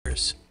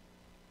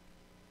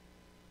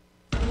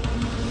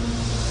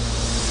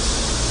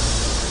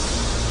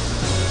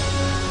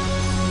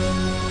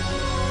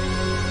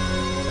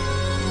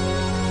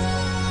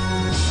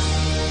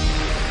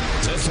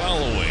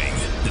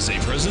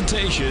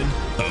presentation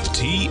of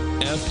TFNN.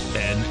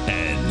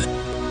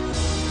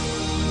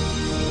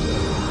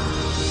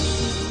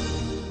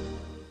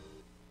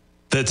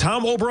 The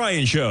Tom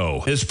O'Brien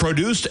Show is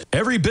produced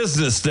every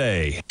business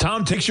day.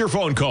 Tom takes your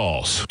phone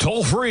calls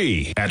toll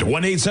free at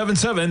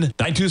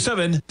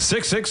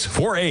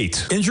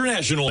 1-877-927-6648.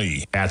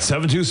 Internationally at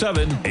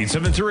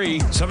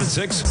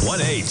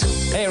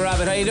 727-873-7618. Hey,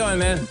 Robert, how you doing,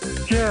 man?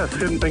 Yes,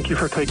 and thank you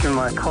for taking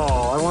my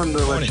call. I wanted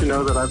to let you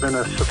know that I've been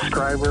a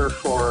subscriber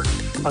for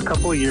a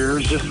couple of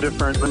years, just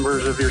different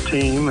members of your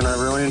team, and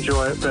I really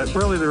enjoy it. But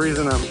really the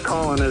reason I'm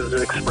calling is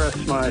to express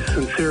my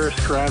sincerest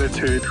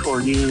gratitude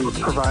for you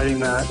providing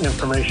that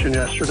information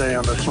yesterday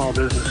on the small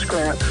business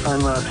grant.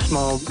 I'm a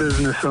small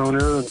business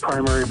owner and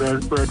primary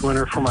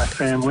breadwinner for my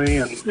family,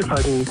 and if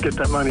I can get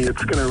that money,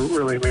 it's going to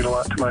really mean a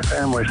lot to my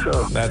family.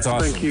 So that's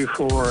awesome. Thank you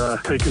for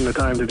taking the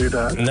time to do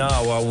that. No,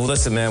 well,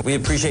 listen, man, we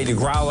appreciate you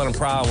growling and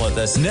prowling with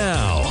us.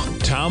 Now,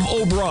 Tom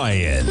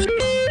O'Brien.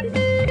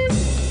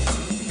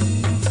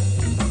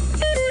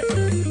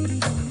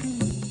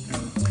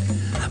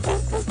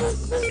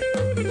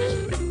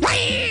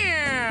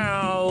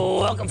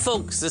 Welcome,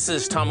 folks. This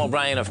is Tom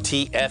O'Brien of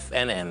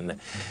TFNN.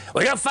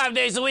 We go 5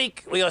 days a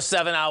week. We go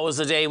 7 hours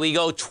a day. We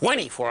go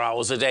 24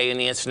 hours a day in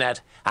the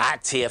internet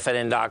at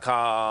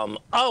TFNN.com.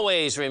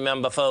 Always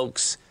remember,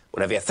 folks,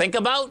 whatever you think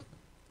about,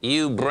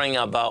 you bring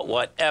about.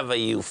 Whatever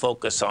you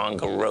focus on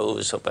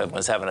grows. Hope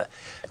everyone's having a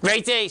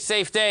great day,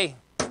 safe day.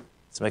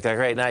 Let's make it a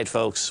great night,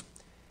 folks.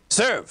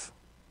 Serve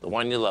the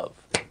one you love.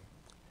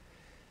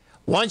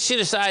 Once you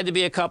decide to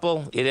be a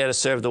couple, you're there to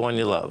serve the one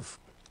you love.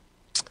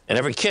 And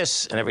every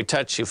kiss and every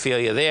touch, you feel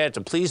you're there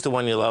to please the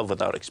one you love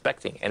without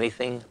expecting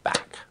anything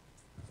back.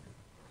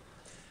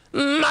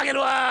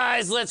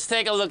 Market-wise, let's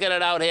take a look at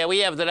it out here. We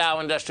have the Dow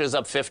Industrials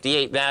up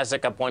 58,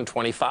 NASDAQ up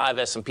 125,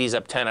 S&P's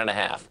up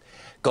 10.5.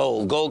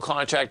 Gold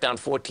contract down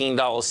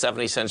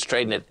 $14.70,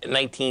 trading at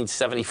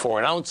 $19.74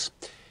 an ounce.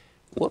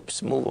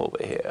 Whoops, move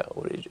over here.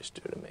 What did you just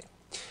do to me?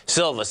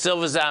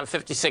 Silver's down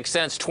 56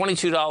 cents,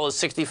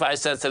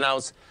 $22.65 an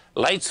ounce.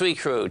 Light sweet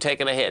crude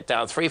taking a hit,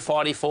 down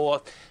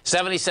 $3.44,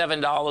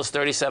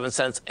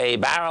 $77.37 a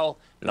barrel.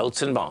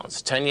 Notes and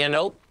bonds. 10-year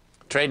note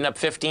trading up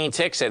 15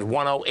 ticks at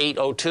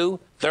 108.02.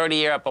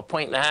 30-year up a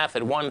 1.5 at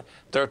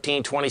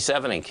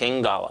 113.27. And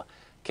King Dollar.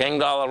 King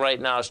Dollar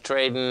right now is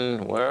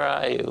trading. Where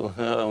are you?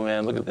 Oh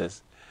man, look at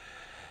this.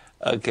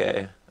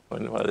 Okay, I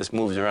wonder why this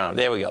moves around.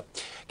 There we go.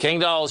 King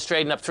Dollar is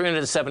trading up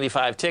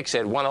 375 ticks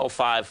at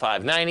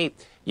 105.590.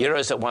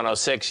 Euros at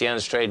 106,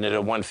 yen's trading at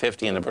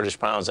 150, and the British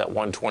pound's at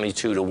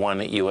 122 to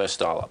 1 US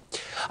dollar.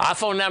 Our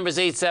phone number is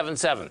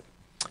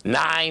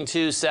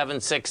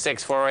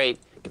 877-927-6648.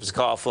 Give us a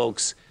call,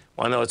 folks.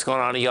 Want to know what's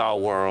going on in your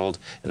world.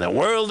 In the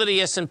world of the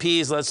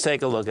S&Ps, let's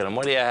take a look at them.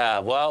 What do you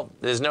have? Well,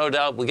 there's no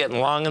doubt we're getting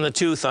long in the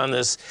tooth on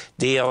this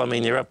deal. I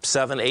mean, you're up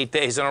 7, 8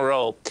 days in a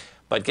row.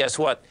 But guess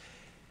what?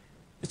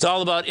 It's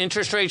all about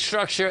interest rate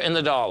structure and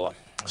the dollar.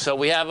 So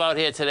we have out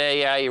here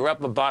today, you're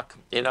up a buck.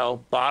 You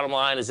know, bottom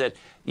line is that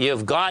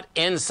you've got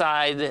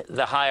inside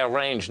the higher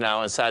range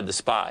now, inside the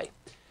SPY.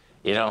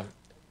 You know,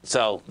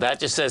 so that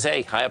just says,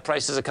 hey, higher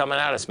prices are coming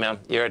at us, man.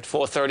 You're at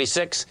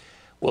 436.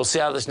 We'll see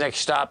how this next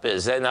stop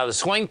is. Now, the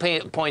swing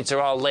points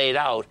are all laid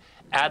out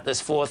at this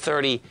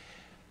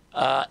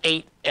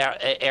 438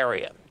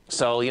 area.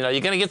 So, you know,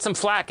 you're going to get some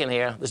flack in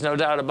here. There's no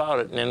doubt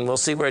about it. And we'll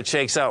see where it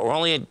shakes out. We're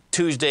only a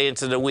Tuesday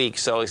into the week,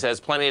 so it has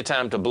plenty of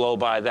time to blow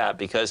by that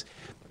because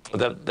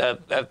the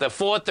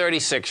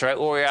 436, right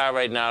where we are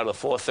right now, the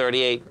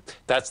 438,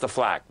 that's the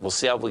flack. We'll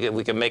see how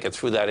we can make it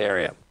through that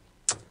area.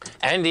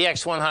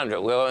 NDX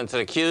 100, we'll go into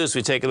the Qs.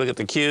 We take a look at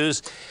the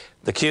Qs.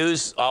 The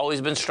Qs always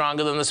been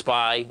stronger than the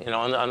SPY, you know,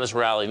 on this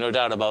rally, no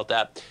doubt about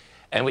that.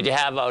 And what you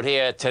have out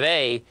here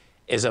today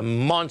is a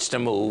monster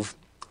move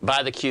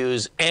by the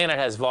Qs, and it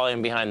has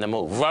volume behind the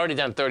move. We've already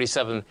done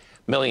 37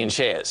 million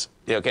shares.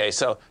 Okay,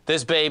 so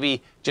this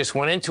baby just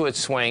went into its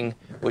swing,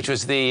 which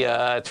was the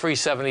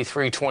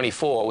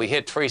 373.24. We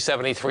hit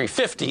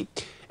 373.50,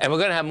 and we're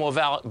going to have more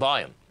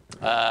volume.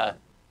 Yeah,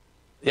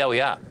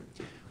 we are.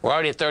 We're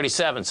already at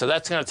 37, so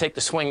that's going to take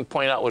the swing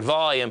point out with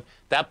volume.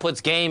 That puts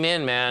game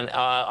in, man,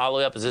 all the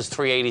way up to this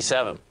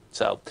 387.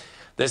 So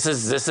this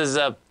is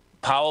a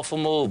powerful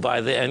move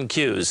by the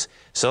NQs.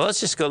 So let's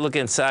just go look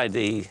inside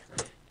the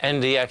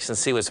NDX and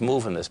see what's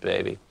moving this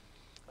baby.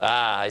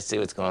 I see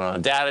what's going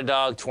on.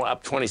 Datadog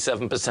up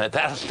 27%.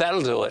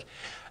 That'll do it.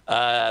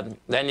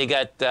 Then you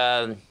got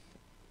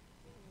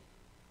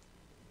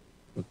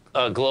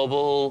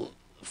Global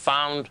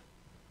Foundries.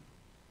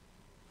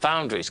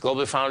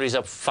 Global Foundries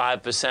up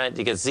 5%.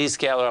 You get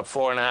Zscaler up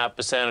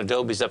 4.5%.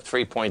 Adobe's up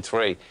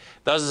 3.3%.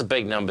 Those are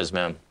big numbers,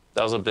 man.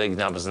 Those are big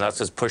numbers, and that's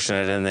just pushing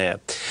it in there.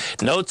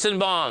 Notes and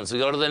bonds. We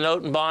go to the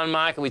note and bond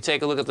market. We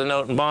take a look at the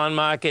note and bond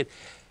market.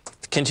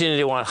 Continue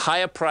to want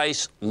higher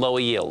price,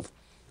 lower yield.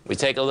 We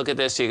take a look at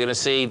this. You're going to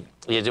see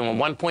you're doing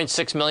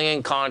 1.6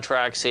 million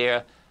contracts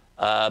here.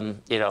 You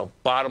know,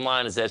 bottom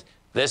line is that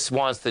this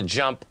wants to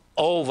jump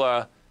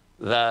over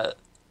the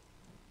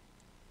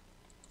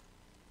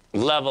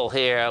level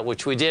here,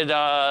 which we did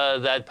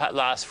that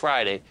last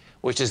Friday.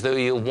 which is the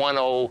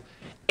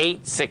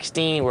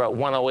 108.16. We're at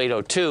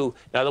 108.02.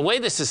 Now, the way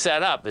this is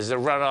set up is to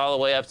run all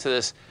the way up to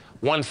this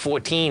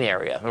 114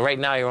 area. And right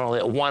now, you're only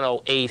at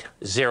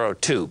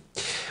 108.02.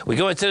 We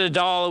go into the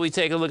dollar. We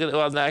take a look at,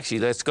 well, actually,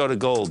 let's go to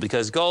gold,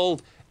 because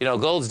gold, you know,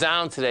 gold's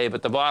down today,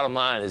 but the bottom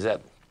line is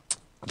that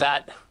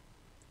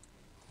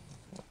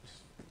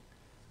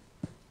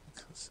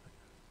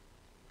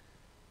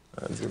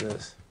do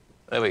this.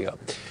 There we go.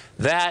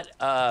 That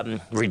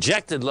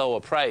rejected lower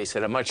price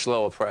at a much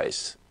lower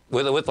price,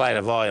 with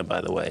lighter volume,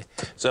 by the way.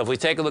 So if we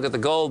take a look at the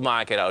gold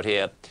market out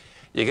here,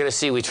 you're going to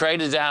see we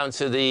traded down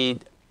to the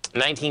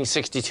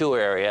 1962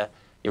 area.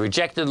 You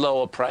rejected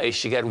lower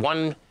price. You get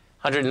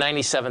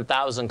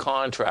 197,000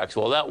 contracts.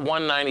 Well, that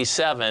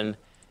 197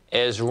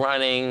 is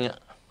running.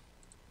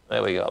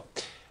 There we go.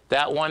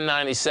 That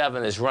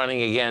 197 is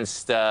running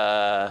against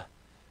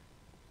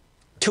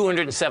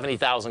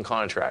 270,000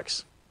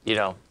 contracts. You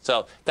know,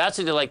 so that's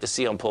what you like to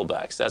see on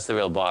pullbacks. That's the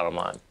real bottom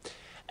line.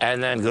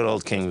 And then good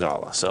old King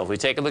Dollar. So if we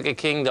take a look at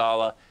King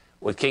Dollar,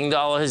 what King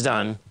Dollar has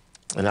done,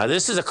 and now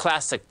this is a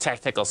classic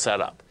technical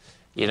setup.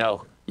 You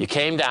know, you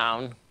came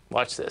down.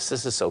 Watch this.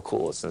 This is so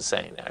cool. It's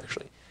insane,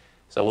 actually.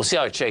 So we'll see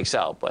how it shakes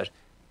out. But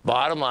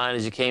bottom line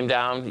is you came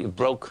down, you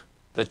broke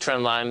the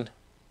trend line,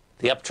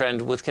 the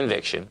uptrend with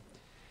conviction.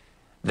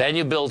 Then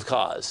you build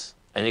cause,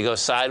 and you go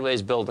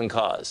sideways building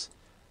cause.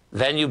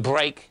 Then you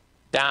break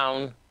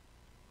down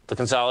the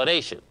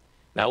consolidation.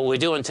 Now, what we're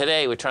doing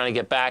today, we're trying to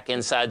get back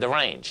inside the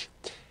range.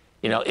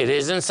 You know, it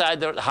is inside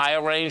the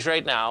higher range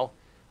right now.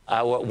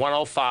 We're at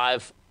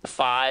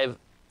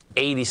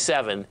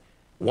 105.587.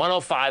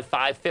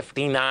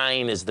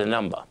 105.559 is the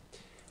number.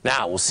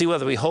 Now, we'll see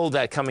whether we hold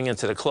that coming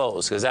into the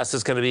close, because that's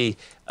just going to be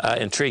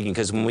intriguing.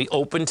 Because when we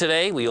opened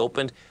today,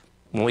 when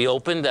we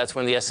opened, that's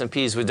when the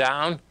S&Ps were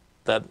down.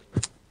 The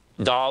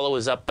dollar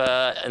was up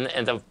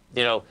in the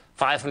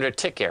 500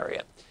 tick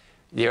area.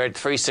 You're at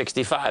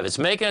 365. It's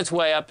making its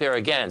way up here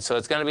again, so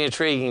it's going to be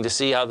intriguing to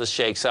see how this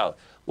shakes out.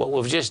 What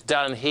we've just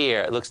done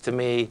here, it looks to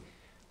me,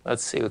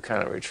 let's see what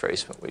kind of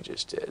retracement we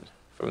just did.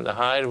 From the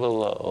high to the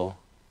low,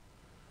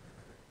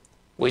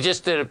 we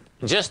just did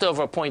just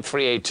over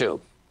 0.382.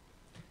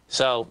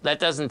 So that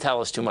doesn't tell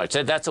us too much.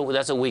 That's a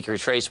weak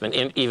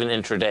retracement, even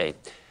intraday.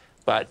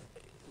 But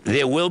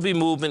there will be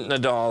movement in the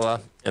dollar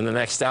in the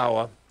next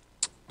hour,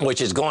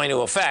 which is going to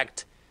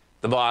affect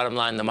the bottom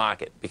line in the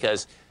market,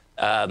 because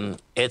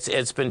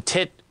it's been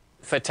tit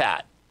for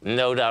tat,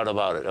 no doubt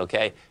about it,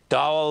 okay?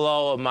 Dollar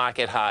lower,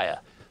 market higher.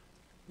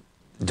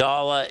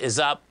 Dollar is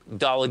up,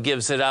 dollar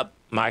gives it up,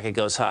 market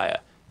goes higher.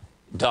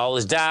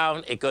 Dollar's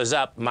down, it goes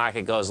up,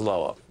 market goes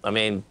lower. I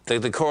mean,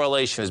 the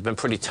correlation has been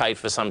pretty tight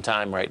for some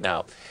time right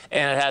now.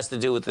 And it has to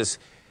do with this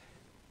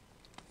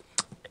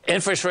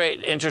interest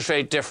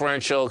rate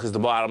differential, because the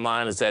bottom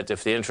line is that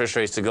if the interest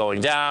rates are going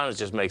down, it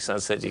just makes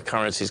sense that your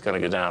currency is going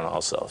to go down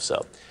also.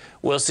 So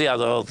we'll see how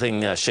the whole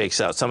thing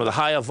shakes out. Some of the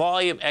higher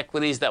volume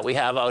equities that we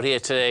have out here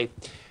today,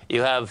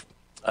 you have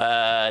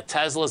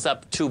Tesla's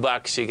up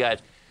 $2. You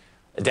got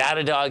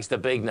Datadog's the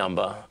big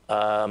number.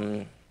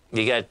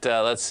 You got,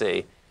 let's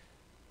see,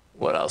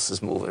 what else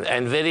is moving?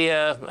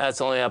 NVIDIA,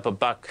 that's only up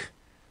 $1.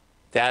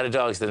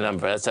 Datadog's the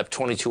number. That's up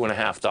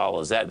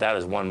 $22.50. That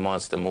is one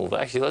monster move.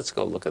 Actually, let's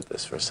go look at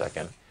this for a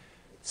second.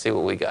 See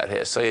what we got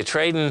here. So you're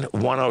trading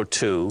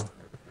 102.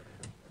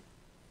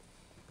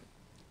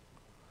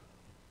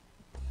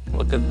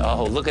 Look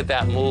at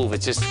that move.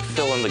 It's just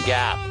filling the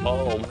gap.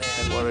 Oh,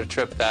 man, what a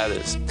trip that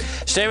is.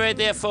 Stay right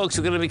there, folks.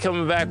 We're going to be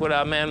coming back with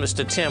our man,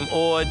 Mr. Tim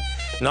Ord.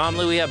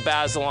 Normally, we have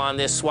Basil on.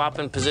 They're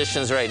swapping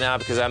positions right now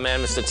because our man,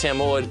 Mr. Tim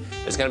Ord,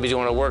 is going to be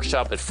doing a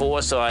workshop at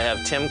 4. So I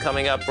have Tim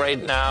coming up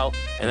right now,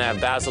 and I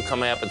have Basil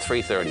coming up at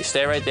 3:30.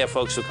 Stay right there,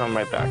 folks. We'll come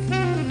right back.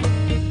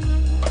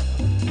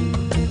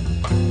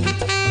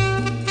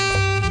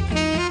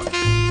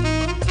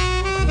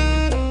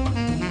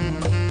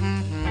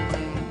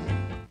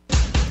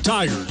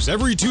 Tigers.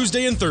 Every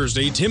Tuesday and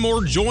Thursday, Tim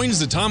Ord joins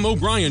the Tom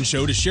O'Brien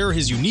Show to share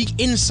his unique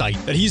insight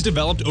that he's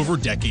developed over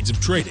decades of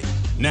trading.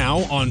 Now,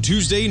 on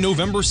Tuesday,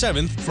 November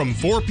 7th, from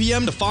 4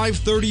 p.m. to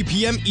 5:30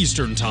 p.m.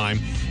 Eastern Time,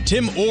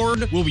 Tim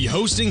Ord will be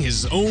hosting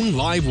his own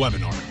live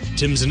webinar.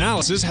 Tim's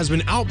analysis has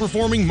been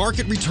outperforming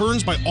market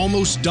returns by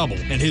almost double,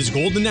 and his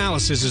gold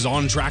analysis is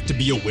on track to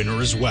be a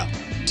winner as well.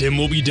 Tim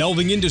will be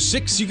delving into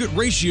 6 secret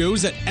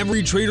ratios that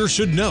every trader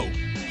should know.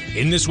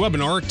 In this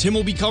webinar, Tim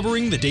will be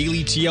covering the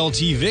daily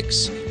TLT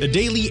VIX, the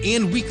daily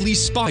and weekly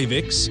SPY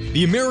VIX,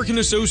 the American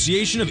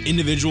Association of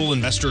Individual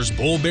Investors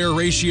Bull-Bear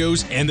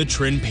Ratios, and the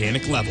Trend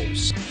Panic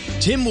Levels.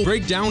 Tim will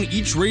break down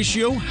each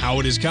ratio,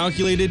 how it is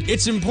calculated,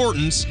 its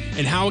importance,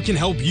 and how it can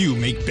help you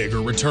make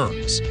bigger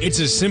returns. It's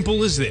as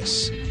simple as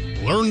this.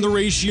 Learn the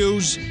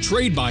ratios,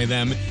 trade by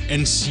them,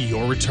 and see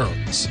your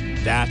returns.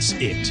 That's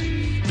it.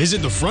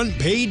 Visit the front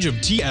page of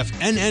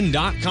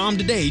TFNN.com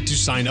today to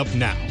sign up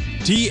now.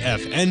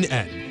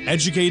 TFNN.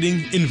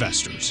 Educating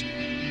investors.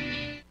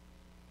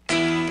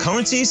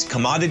 Currencies,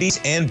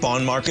 commodities, and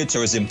bond markets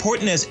are as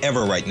important as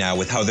ever right now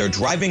with how they're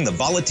driving the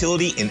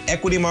volatility in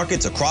equity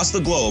markets across the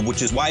globe,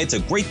 which is why it's a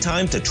great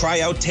time to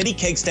try out Teddy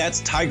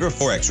Kegstat's Tiger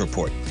Forex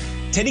Report.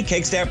 Teddy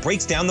Kegstaff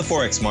breaks down the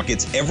Forex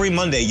markets every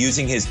Monday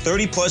using his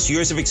 30-plus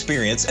years of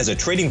experience as a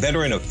trading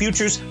veteran of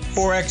futures,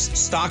 Forex,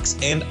 stocks,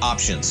 and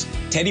options.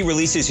 Teddy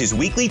releases his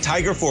weekly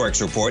Tiger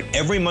Forex report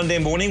every Monday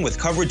morning with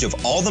coverage of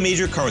all the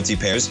major currency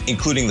pairs,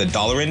 including the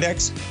dollar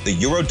index, the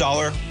euro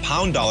dollar,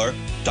 pound dollar,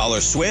 dollar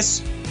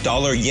Swiss,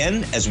 dollar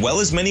yen, as well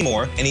as many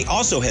more, and he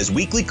also has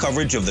weekly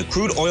coverage of the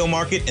crude oil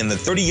market and the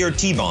 30-year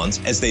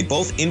T-bonds, as they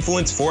both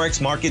influence Forex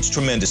markets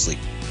tremendously.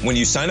 When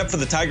you sign up for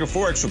the Tiger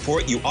Forex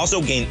Report, you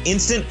also gain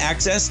instant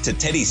access to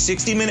Teddy's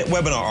 60-minute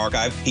webinar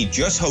archive he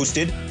just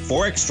hosted,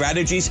 Forex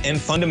Strategies and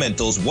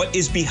Fundamentals, What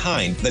is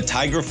Behind the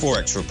Tiger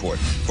Forex Report.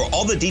 For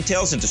all the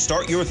details and to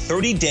start your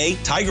 30-day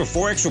Tiger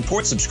Forex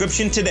Report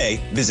subscription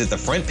today, visit the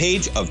front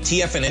page of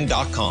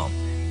TFNN.com.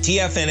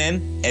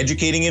 TFNN,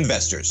 educating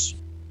investors.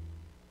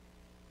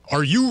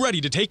 Are you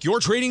ready to take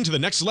your trading to the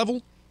next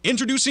level?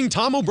 Introducing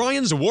Tom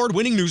O'Brien's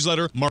award-winning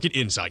newsletter, Market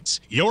Insights,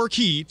 your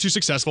key to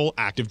successful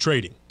active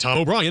trading. Tom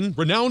O'Brien,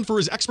 renowned for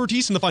his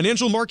expertise in the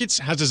financial markets,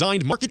 has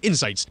designed Market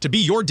Insights to be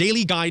your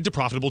daily guide to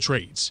profitable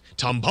trades.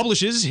 Tom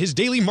publishes his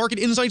daily Market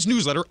Insights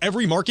newsletter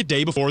every market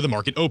day before the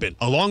market open,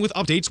 along with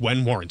updates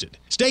when warranted.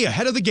 Stay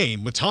ahead of the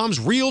game with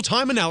Tom's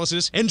real-time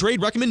analysis and trade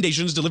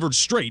recommendations delivered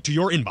straight to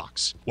your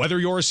inbox. Whether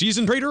you're a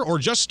seasoned trader or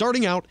just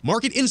starting out,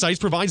 Market Insights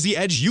provides the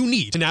edge you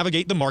need to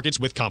navigate the markets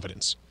with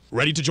confidence.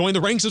 Ready to join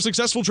the ranks of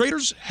successful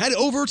traders? Head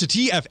over to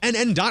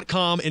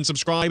TFNN.com and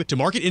subscribe to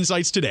Market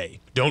Insights today.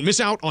 Don't miss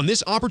out on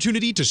this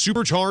opportunity to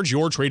supercharge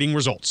your trading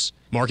results.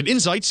 Market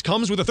Insights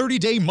comes with a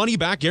 30-day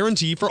money-back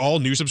guarantee for all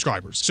new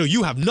subscribers, so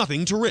you have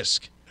nothing to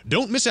risk.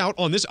 Don't miss out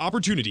on this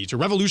opportunity to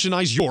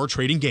revolutionize your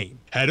trading game.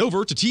 Head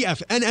over to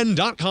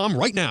TFNN.com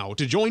right now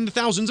to join the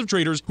thousands of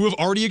traders who have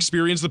already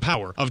experienced the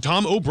power of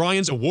Tom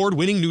O'Brien's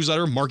award-winning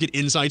newsletter, Market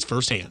Insights,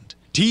 firsthand.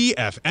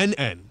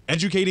 TFNN,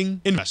 educating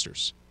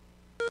investors.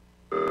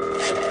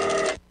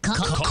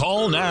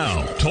 Call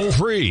now, toll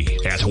free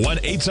at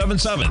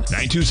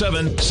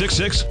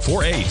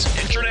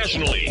 1-877-927-6648.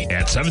 Internationally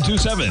at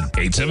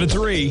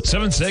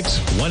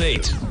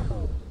 727-873-7618.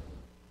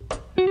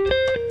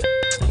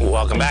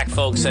 Welcome back,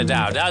 folks.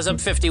 Dow's up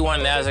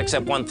 51, Nasdaq's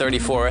up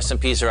 134,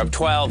 S&Ps are up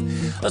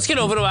 12. Let's get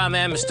over to our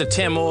man, Mr.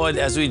 Tim Ord,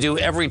 as we do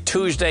every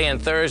Tuesday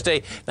and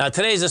Thursday. Now,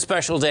 today's a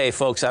special day,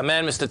 folks. Our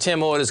man, Mr.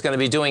 Tim Ord, is going to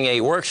be doing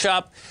a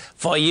workshop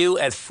for you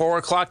at 4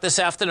 o'clock this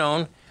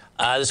afternoon.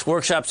 This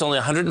workshop's only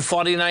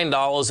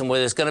 $149, and what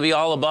it's going to be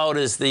all about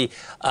is the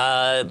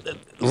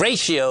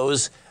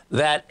ratios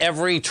that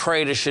every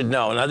trader should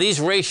know. Now, these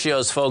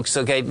ratios, folks,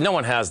 okay, no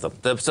one has them.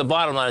 The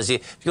bottom line is,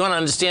 if you want to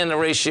understand the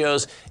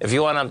ratios, if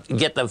you want to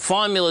get the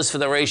formulas for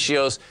the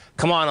ratios,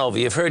 come on over.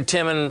 You've heard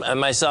Tim and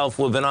myself.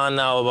 We've been on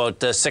now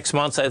about 6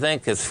 months, I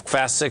think. It's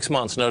fast 6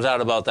 months, no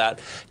doubt about that.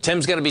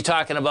 Tim's going to be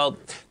talking about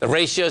the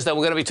ratios that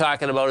we're going to be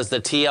talking about is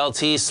the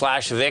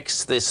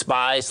TLT/VIX, the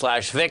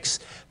SPY/VIX,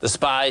 the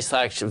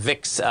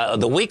SPY/VIX,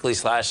 the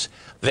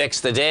weekly/VIX,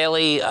 the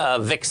daily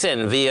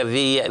VIXIN via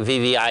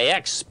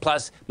VVIX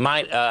plus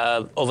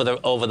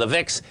over the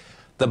VIX,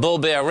 the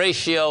bull-bear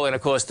ratio, and,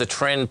 of course, the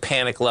trend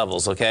panic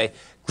levels, okay?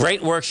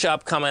 Great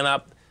workshop coming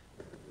up.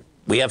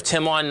 We have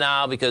Tim on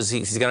now because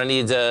he's going to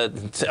need a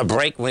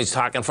break when he's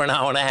talking for an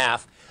hour and a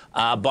half.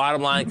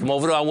 Bottom line, come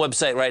over to our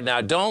website right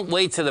now. Don't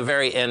wait to the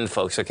very end,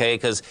 folks, okay?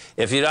 Because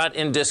if you're not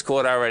in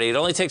Discord already, it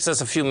only takes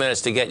us a few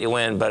minutes to get you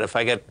in. But if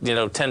I get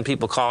 10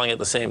 people calling at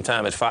the same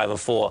time at 5 or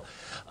 4,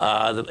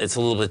 it's a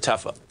little bit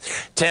tougher.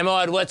 Tim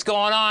Ord, what's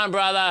going on,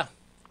 brother?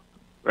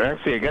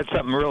 Actually, I got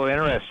something real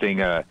interesting.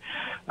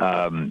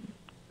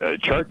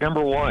 Chart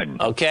number 1.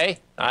 Okay,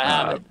 I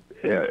have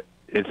it.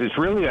 It's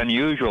really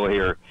unusual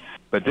here,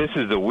 but this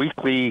is the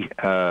weekly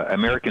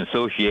American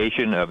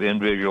Association of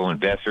Individual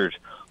Investors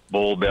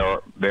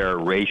bull-bear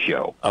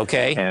ratio.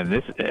 Okay. And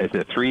this is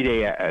a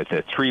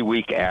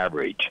 3-week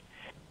average.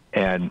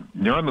 And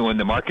normally when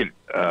the market,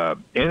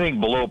 anything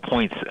below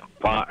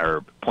 0.5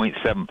 or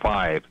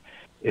 0.75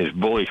 is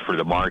bullish for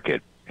the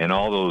market. And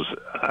all those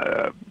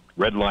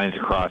red lines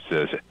across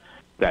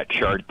that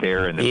chart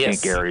there and the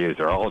pink areas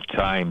are all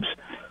times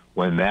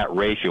when that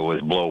ratio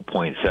was below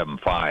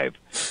 0.75.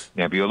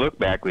 Now, if you look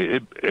back,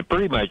 it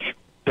pretty much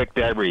picked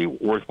every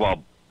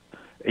worthwhile,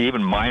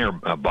 even minor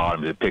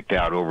bottoms it picked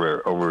out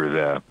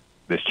over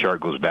this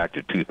chart goes back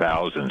to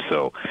 2000.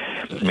 So,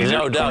 I mean,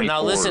 no doubt.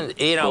 Now, listen,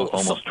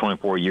 almost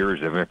 24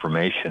 years of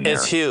information there.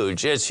 It's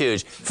huge. It's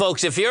huge.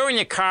 Folks, if you're in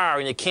your car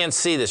and you can't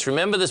see this,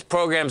 remember this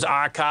program's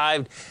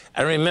archived.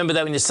 And remember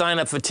that when you sign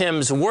up for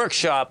Tim's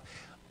workshop,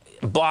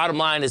 bottom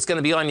line, it's going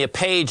to be on your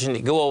page, and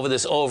you go over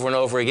this over and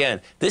over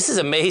again. This is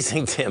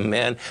amazing, Tim,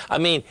 man. I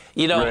mean,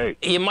 right.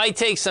 You might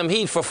take some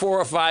heat for 4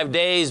 or 5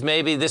 days.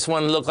 Maybe this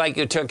one looked like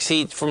you took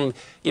heat from,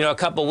 a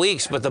couple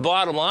weeks. But the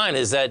bottom line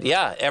is that,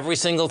 every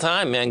single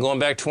time, man, going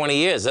back 20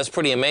 years, that's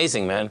pretty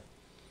amazing, man.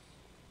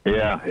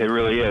 Yeah, it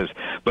really is.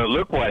 But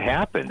look what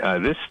happened.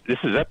 This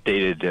is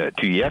updated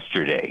to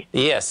yesterday.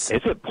 Yes.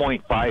 It's at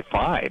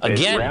 0.55.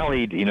 Again. It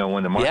rallied,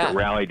 when the market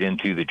rallied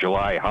into the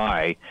July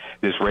high,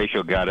 this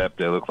ratio got up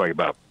to look like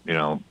about,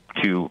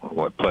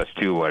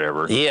 +2,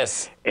 whatever.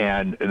 Yes.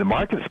 And the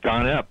market's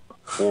gone up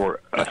for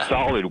a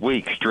solid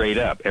week straight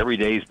up. Every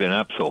day's been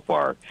up so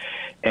far.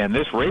 And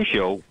this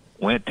ratio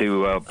went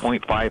to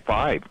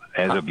 0.55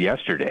 as of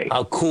yesterday.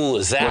 How cool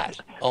is that?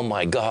 Oh,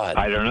 my God.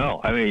 I don't know.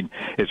 I mean,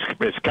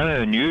 it's kind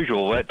of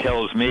unusual. That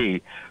tells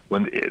me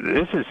when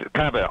this is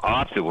kind of an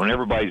opposite. When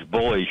everybody's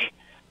bullish,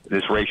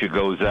 this ratio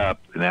goes up,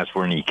 and that's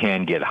when you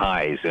can get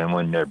highs. And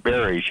when they're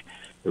bearish,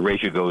 the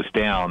ratio goes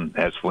down.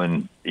 That's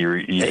when you're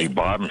usually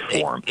bottoms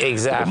form.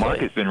 Exactly. The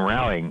market's been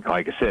rallying,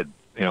 like I said,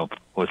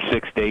 with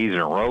 6 days in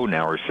a row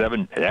now, or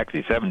 7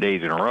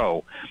 days in a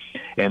row,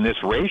 and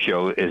this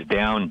ratio is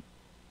down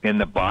in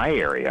the buy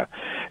area.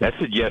 That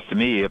suggests to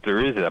me if there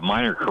is a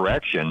minor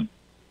correction,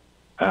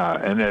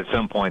 and at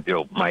some point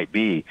there might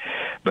be,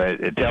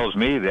 but it tells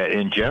me that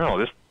in general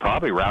this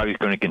probably rally is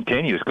going to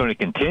continue. It's going to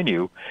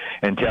continue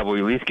until we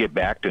at least get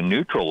back to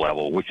neutral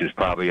level, which is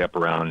probably up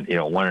around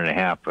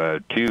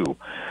 1.5, 2.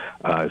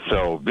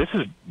 So this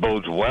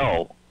bodes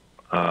well.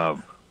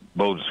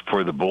 Bodes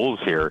for the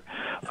bulls here,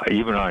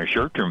 even on a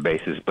short-term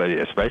basis, but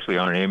especially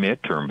on a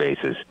mid-term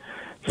basis.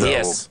 So,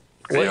 yes.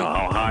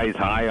 How high is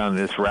high on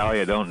this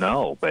rally, I don't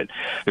know. But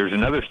there's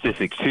another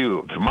statistic,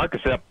 too. If the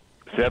market's up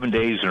 7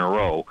 days in a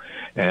row,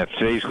 and if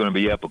today's going to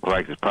be up, looks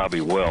like it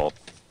probably will,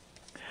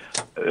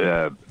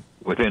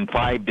 within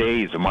 5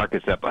 days, the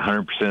market's up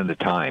 100% of the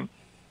time.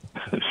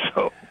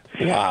 So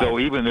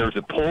even there's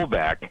a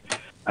pullback,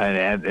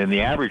 and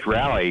the average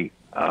rally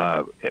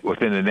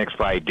within the next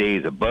 5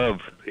 days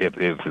above, if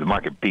the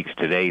market peaks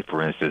today,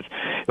 for instance,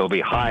 it'll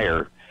be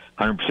higher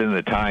 100% of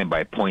the time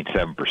by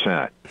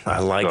 0.7%. I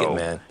like it,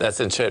 man.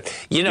 That's interesting.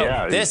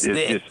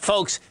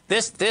 Folks,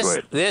 this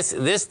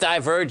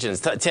divergence,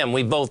 Tim,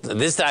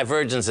 this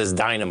divergence is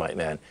dynamite,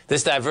 man.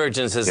 This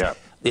divergence is,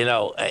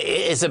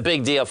 it's a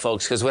big deal,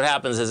 folks, because what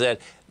happens is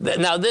that,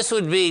 now this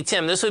would be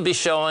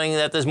showing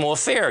that there's more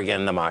fear again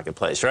in the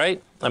marketplace,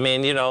 right? I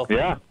mean,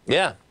 Yeah.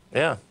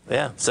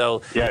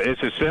 So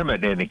it's a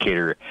sentiment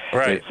indicator.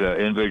 Right. It's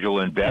individual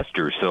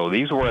investors. So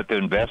these are what the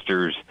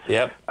investors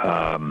are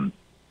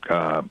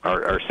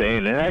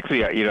saying. And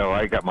actually,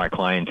 I got my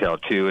clientele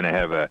too, and I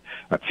have a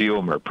few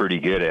of them are pretty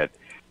good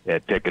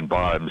at picking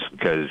bottoms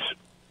because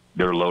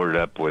they're loaded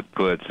up with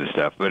puts and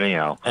stuff. But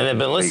anyhow, and they've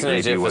been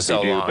listening to you for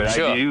so long. But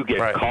sure. I do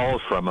get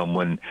calls from them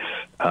when,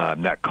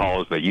 not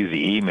calls, but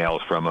usually emails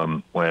from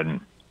them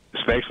when,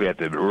 especially at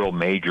the real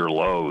major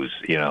lows,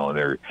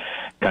 they're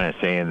kind of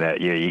saying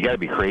that you got to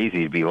be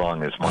crazy to be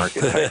long this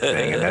market type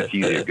thing, and that's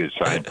usually a good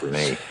sign for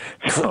me.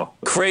 So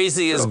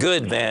crazy is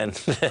good, man.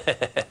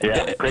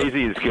 Yeah,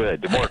 crazy is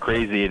good. The more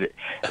crazy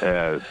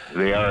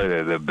they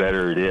are, the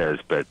better it is.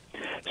 But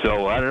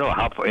so I don't know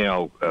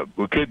how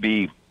it could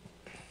be.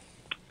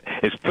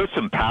 It's put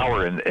some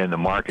power in the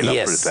market.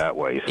 I'll put it that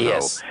way. So,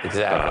 yes,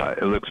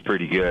 exactly. It looks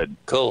pretty good.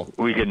 Cool.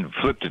 We can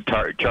flip to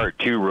chart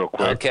 2 real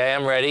quick. Okay,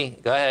 I'm ready.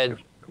 Go ahead.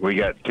 We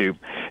got to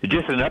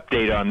just an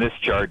update on this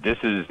chart. This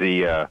is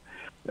the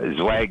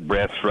Zwag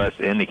breadth thrust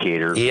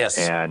indicator. Yes.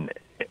 And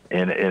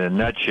in a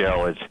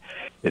nutshell, it's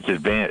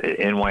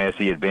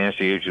NYSE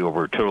advanced issues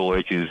over total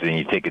issues, and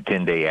you take a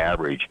 10-day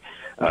average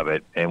of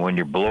it. And when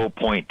you're below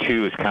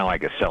 0.2, it's kind of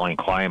like a selling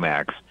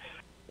climax.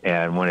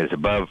 And when it's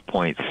above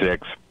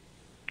 0.6,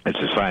 it's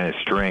a sign of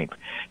strength.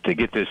 To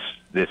get this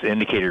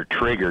indicator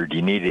triggered,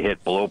 you need to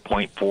hit below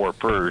 0.4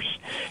 first.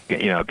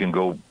 It can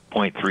go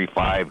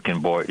 0.35,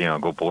 can go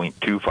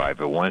 0.25 if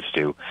it wants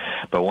to,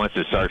 but once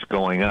it starts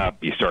going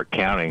up, you start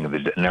counting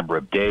the number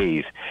of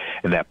days,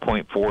 and that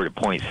 0.4 to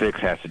 0.6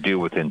 has to do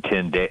within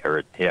 10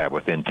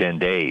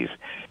 days.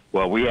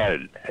 Well, we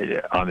had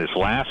on this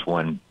last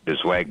one,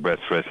 this WAG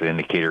breadth thrust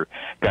indicator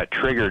got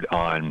triggered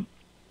on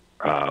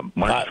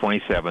March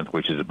 27th,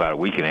 which is about a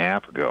week and a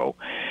half ago,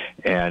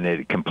 and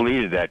it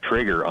completed that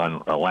trigger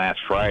on last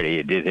Friday.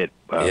 It did hit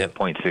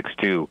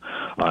 0.62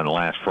 on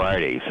last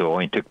Friday, so it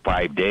only took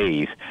 5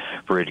 days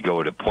for it to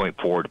go to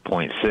 0.4 to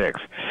 0.6.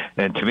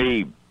 And to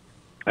me,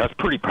 that's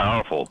pretty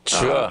powerful.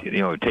 Sure.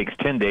 It takes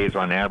 10 days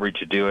on average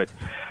to do it,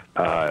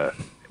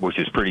 which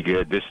is pretty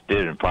good. This did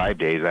it in 5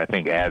 days. I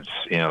think adds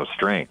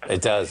strength.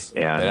 It does.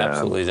 And, it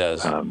absolutely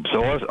does. So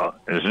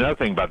there's another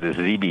thing about this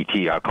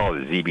ZBT. I'll call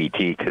it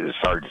ZBT because it's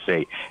hard to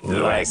say.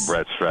 Lag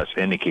breadth thrust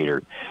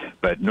indicator.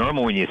 But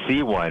normally when you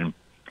see one,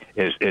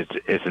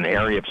 it's an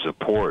area of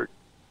support.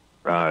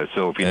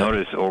 So if you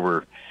notice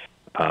over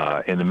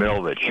in the middle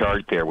of the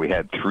chart there, we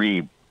had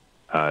 3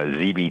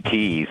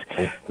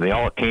 ZBTs. They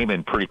all came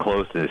in pretty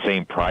close to the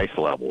same price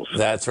levels.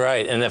 That's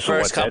right. And the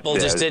first couple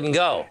just didn't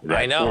go.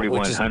 I know.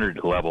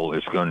 4,100 level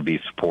is going to be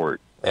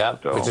support. Yeah,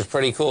 which is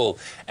pretty cool.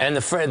 And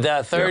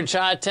the third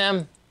chart,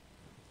 Tim?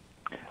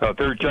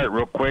 Third chart,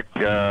 real quick.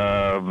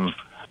 This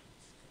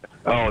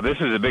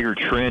is a bigger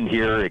trend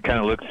here. It kind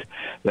of looks,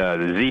 the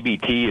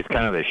ZBT is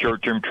kind of the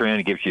short-term trend.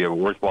 It gives you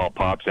worthwhile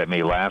pops that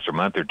may last a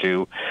month or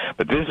two.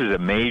 But this is a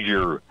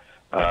major,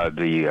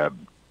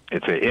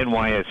 it's a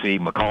NYSE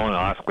McCollum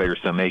Oscillator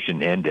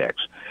Summation Index.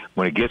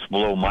 When it gets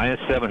below minus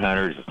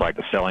 700, it's like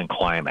a selling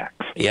climax.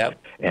 Yep.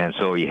 And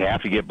so you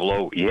have to get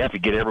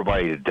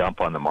everybody to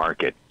dump on the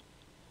market.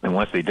 And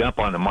once they dump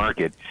on the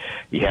market,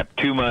 you have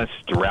 2 months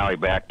to rally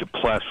back to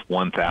plus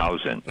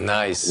 1,000.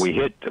 Nice. We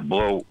hit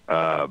below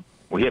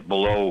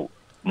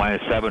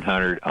minus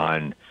 700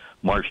 on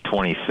March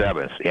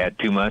 27th. Add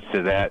 2 months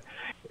to that.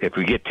 If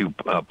we get to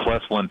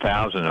plus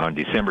 1,000 on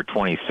December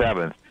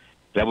 27th,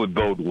 that would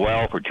bode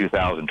well for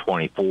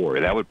 2024.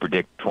 That would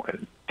predict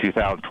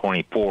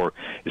 2024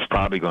 is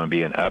probably going to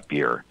be an up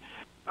year.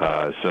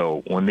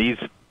 So when these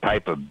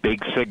type of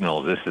big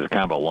signals, this is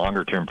kind of a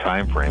longer-term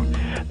time frame.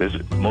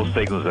 Most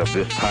signals of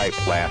this type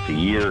last a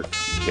year,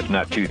 if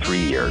not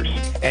 2-3 years.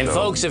 And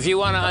folks, if you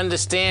want to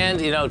understand,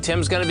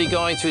 Tim's going to be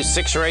going through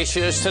 6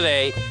 ratios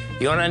today.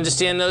 You want to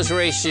understand those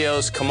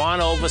ratios, come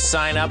on over,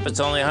 sign up. It's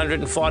only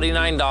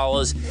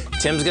 $149.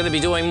 Tim's going to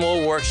be doing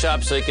more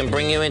workshops so he can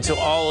bring you into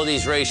all of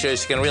these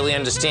ratios. You can really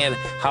understand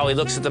how he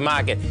looks at the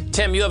market.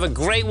 Tim, you have a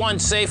great one,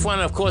 safe one.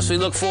 Of course, we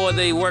look forward to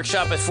the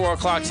workshop at 4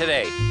 o'clock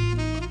today.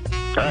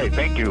 All right,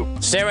 thank you.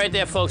 Stay right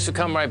there, folks. We'll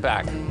come right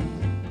back.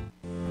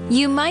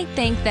 You might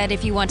think that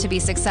if you want to be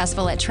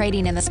successful at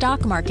trading in the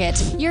stock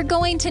market, you're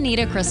going to need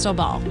a crystal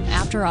ball.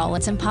 After all,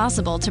 it's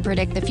impossible to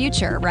predict the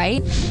future,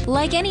 right?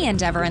 Like any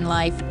endeavor in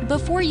life,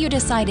 before you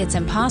decide it's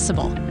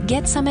impossible,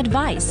 get some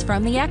advice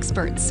from the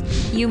experts.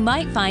 You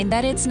might find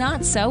that it's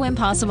not so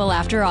impossible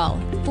after all.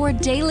 For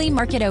daily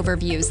market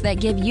overviews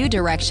that give you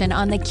direction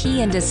on the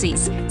key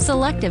indices,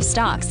 selective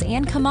stocks,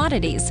 and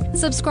commodities,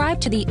 subscribe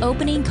to the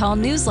Opening Call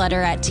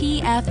newsletter at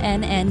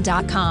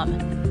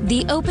TFNN.com.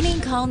 The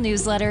Opening Call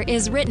newsletter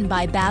is written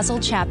by Basil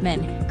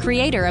Chapman,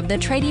 creator of the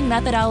trading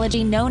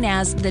methodology known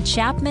as the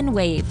Chapman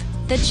Wave.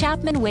 The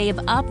Chapman Wave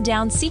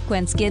up-down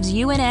sequence gives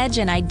you an edge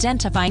in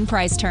identifying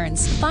price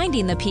turns,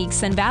 finding the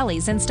peaks and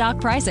valleys in stock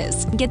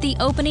prices. Get the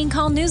Opening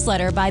Call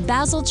newsletter by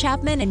Basil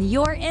Chapman in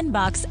your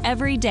inbox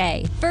every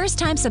day.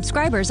 First-time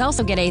subscribers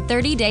also get a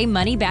 30-day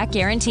money-back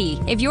guarantee.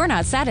 If you're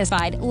not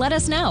satisfied, let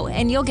us know,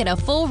 and you'll get a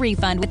full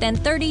refund within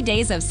 30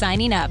 days of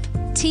signing up.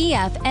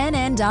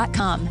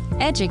 TFNN.com,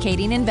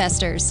 educating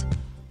investors.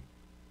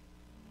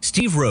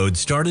 Steve Rhodes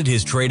started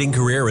his trading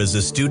career as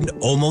a student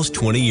almost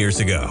 20 years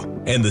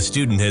ago, and the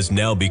student has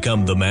now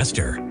become the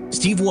master.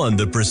 Steve won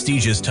the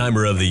prestigious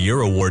Timer of the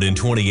Year award in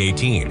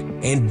 2018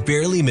 and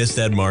barely missed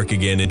that mark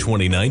again in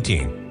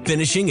 2019,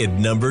 finishing at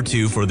number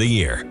 2 for the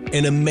year.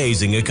 An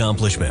amazing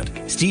accomplishment.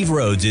 Steve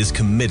Rhodes is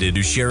committed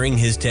to sharing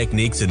his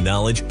techniques and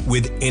knowledge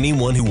with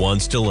anyone who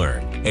wants to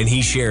learn, and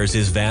he shares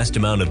his vast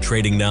amount of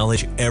trading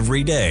knowledge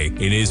every day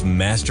in his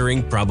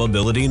Mastering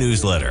Probability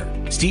newsletter.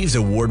 Steve's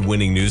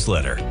award-winning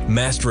newsletter,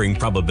 Mastering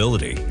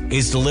Probability,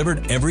 is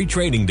delivered every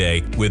trading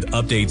day with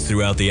updates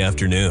throughout the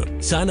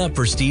afternoon. Sign up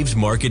for Steve's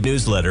market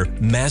newsletter,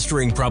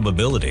 Mastering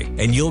Probability,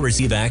 and you'll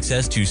receive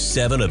access to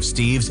 7 of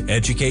Steve's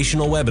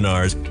educational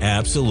webinars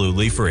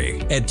absolutely free.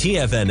 At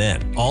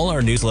TFNN, all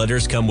our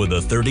newsletters come with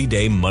a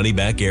 30-day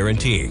money-back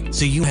guarantee,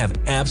 so you have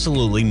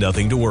absolutely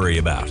nothing to worry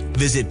about.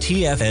 Visit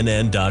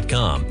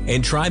TFNN.com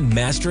and try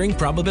Mastering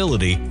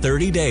Probability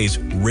 30 days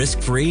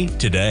risk-free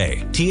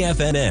today.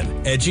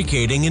 TFNN,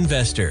 educating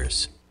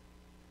investors.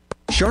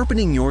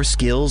 Sharpening your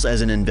skills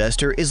as an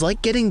investor is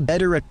like getting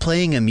better at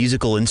playing a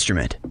musical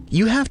instrument.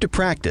 You have to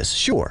practice,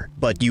 sure,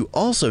 but you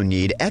also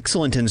need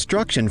excellent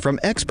instruction from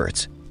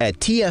experts. At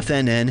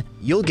TFNN,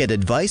 you'll get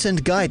advice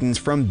and guidance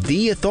from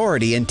the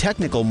authority in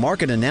technical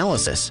market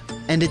analysis.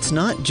 And it's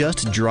not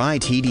just dry,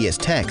 tedious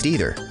text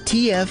either.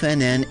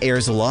 TFNN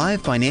airs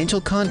live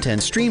financial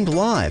content streamed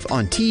live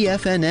on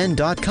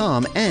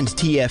TFNN.com and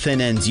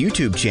TFNN's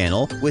YouTube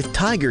channel with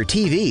Tiger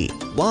TV,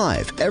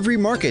 live every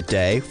market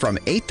day from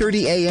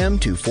 8:30 a.m.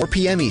 to 4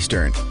 p.m.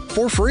 Eastern,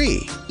 for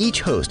free.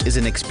 Each host is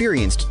an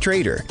experienced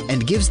trader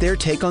and gives their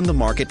take on the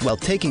market while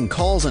taking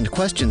calls and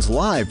questions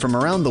live from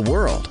around the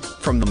world.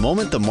 From the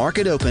moment the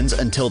market opens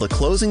until the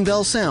closing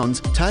bell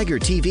sounds, Tiger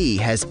TV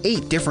has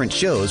 8 different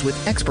shows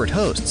with expert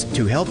hosts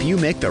to help you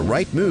make the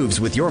right moves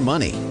with your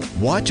money.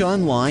 Watch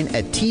online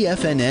at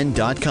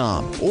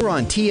TFNN.com or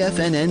on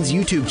TFNN's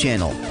YouTube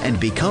channel and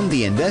become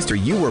the investor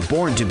you were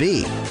born to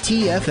be.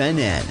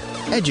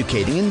 TFNN,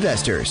 educating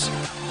investors.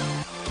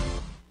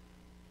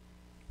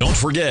 Don't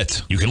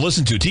forget, you can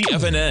listen to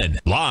TFNN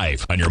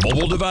live on your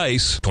mobile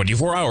device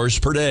 24 hours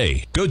per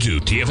day. Go to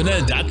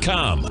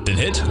TFNN.com, then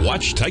hit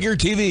Watch Tiger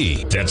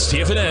TV. That's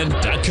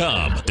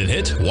TFNN.com, then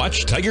hit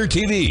Watch Tiger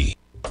TV.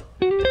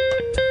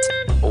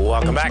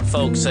 Welcome back,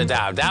 folks.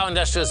 Dow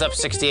Industrials up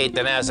 68,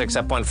 the Nasdaq's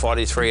up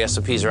 143,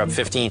 S&Ps are up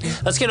 15.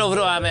 Let's get over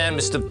to our man,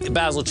 Mr.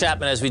 Basil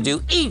Chapman, as we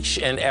do each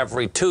and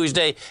every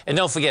Tuesday. And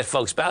don't forget,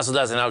 folks, Basil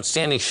does an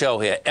outstanding show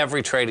here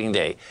every trading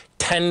day,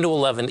 10 to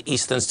 11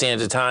 Eastern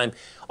Standard Time.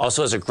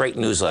 Also has a great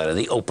newsletter,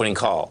 The Opening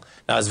Call.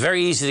 Now, it's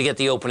very easy to get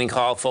The Opening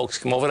Call, folks.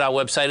 Come over to our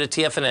website at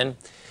TFNN.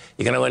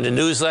 You're going to go into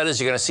newsletters.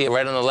 You're going to see it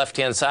right on the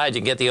left-hand side.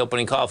 You can get The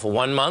Opening Call for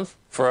 1 month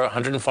for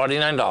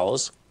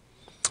 $149.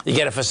 You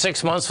get it for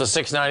 6 months for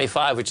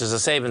 $695, which is a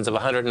savings of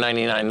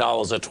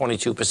 $199 or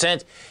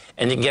 22%.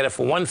 And you can get it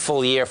for 1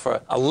 full year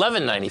for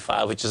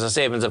 $1195, which is a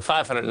savings of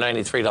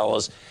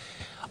 $593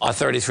 or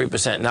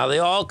 33%. Now, they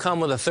all come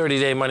with a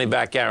 30-day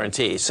money-back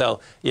guarantee. So,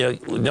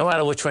 no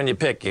matter which one you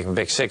pick, you can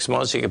pick 6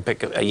 months, you can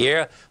pick a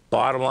year,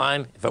 Bottom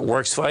line, if it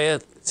works for you,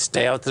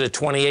 stay out to the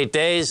 28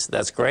 days.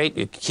 That's great.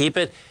 You can keep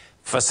it.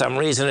 For some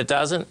reason it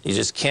doesn't, you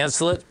just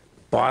cancel it.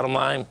 Bottom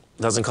line,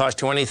 doesn't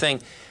cost you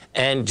anything.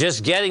 And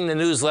just getting the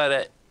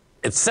newsletter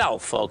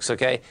itself, folks,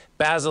 okay?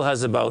 Basil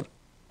has about,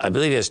 I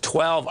believe there's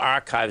 12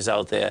 archives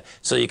out there,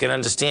 so you can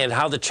understand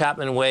how the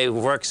Chapman wave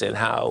works and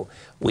how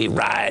we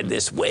ride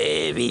this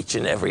wave each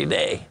and every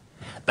day.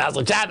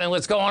 Basil Chapman,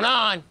 what's going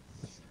on?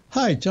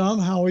 Hi, Tom.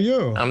 How are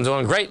you? I'm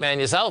doing great, man.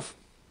 Yourself?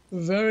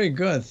 Very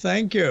good.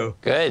 Thank you.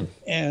 Good.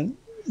 And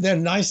that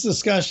nice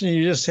discussion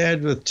you just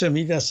had with Tim,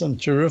 he does some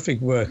terrific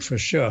work for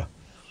sure.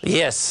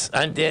 Yes,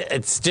 and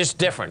it's just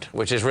different,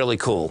 which is really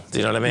cool. Do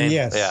you know what I mean?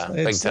 Yes, yeah,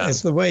 big time.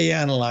 It's the way you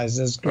analyze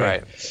it. It's great.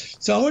 Right.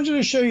 So I want you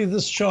to show you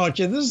this chart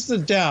here. This is the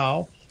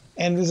Dow,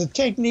 and there's a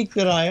technique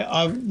that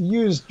I've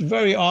used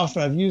very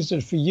often. I've used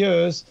it for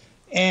years,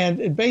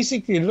 and it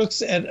basically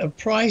looks at a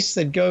price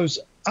that goes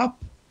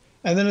up,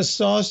 and then it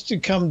starts to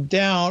come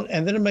down,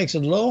 and then it makes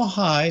lower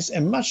highs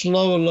and much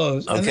lower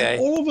lows. Okay. And then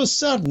all of a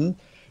sudden,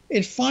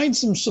 it finds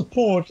some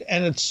support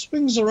and it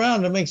swings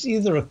around and makes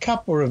either a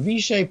cup or a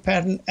V-shaped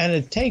pattern, and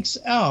it takes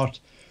out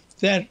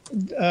that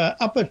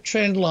upper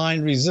trend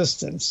line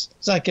resistance.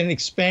 It's like an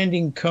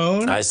expanding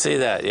cone. I see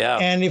that, yeah.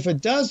 And if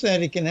it does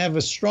that, it can have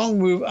a strong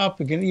move up.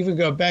 It can even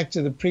go back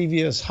to the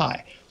previous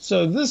high.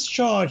 So this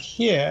chart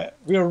here,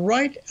 we're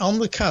right on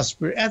the cusp.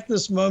 We're at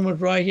this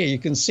moment right here. You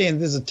can see, and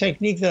there's a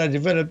technique that I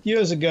developed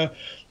years ago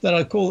that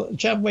I call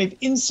Chapman Wave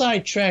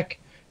Inside Track.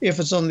 If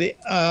it's on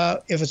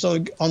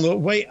the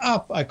way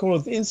up, I call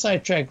it the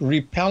inside track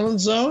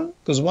repellent zone,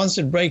 because once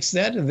it breaks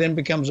that, it then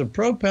becomes a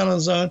propellant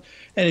zone.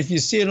 And if you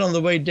see it on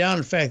the way down,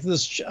 in fact,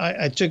 this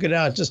I took it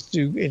out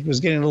it was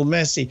getting a little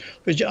messy,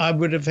 but I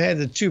would have had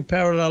the two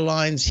parallel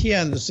lines here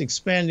and this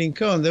expanding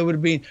cone. There would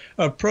have been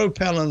a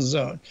propellant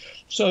zone.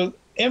 So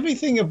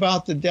everything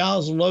about the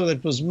Dow's low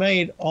that was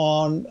made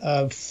on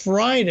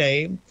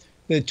Friday,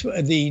 I think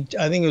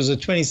it was the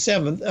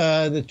 27th,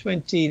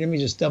 let me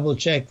just double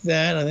check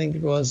that. I think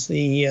it was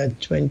the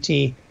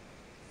 20,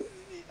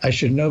 I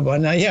should know by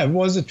now. Yeah, it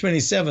was the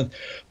 27th.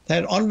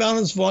 Had on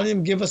balance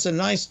volume give us a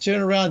nice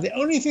turnaround. The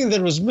only thing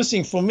that was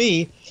missing for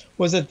me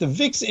was that the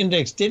VIX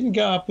index didn't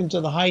go up into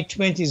the high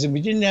 20s, and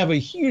we didn't have a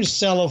huge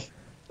sell-off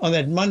on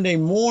that Monday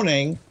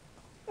morning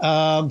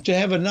to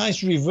have a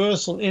nice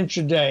reversal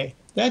intraday.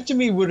 That to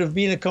me would have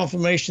been a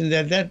confirmation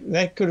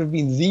that could have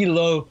been the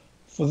low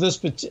for this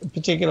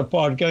particular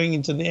part going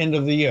into the end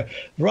of the year.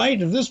 Right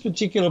at this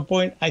particular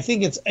point, I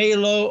think it's a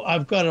low.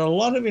 I've got a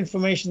lot of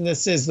information that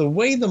says the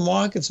way the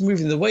market's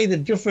moving, the way the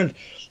different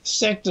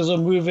sectors are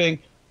moving,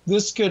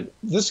 this could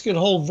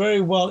hold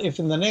very well if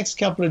in the next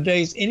couple of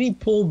days any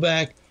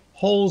pullback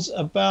holds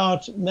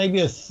about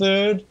maybe a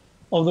third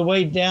of the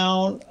way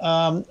down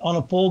on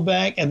a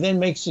pullback and then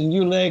makes a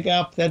new leg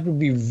up. That would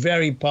be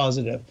very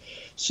positive.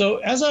 So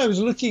as I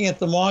was looking at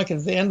the market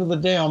at the end of the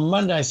day on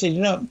Monday, I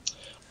said,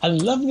 I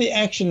love the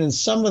action in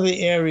some of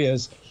the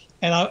areas,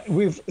 and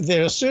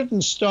there are certain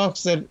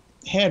stocks that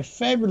had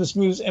fabulous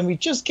moves, and we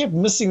just kept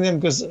missing them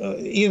because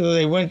either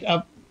they went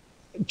up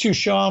too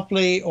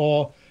sharply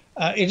or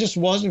it just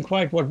wasn't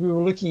quite what we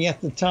were looking at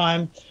the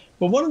time.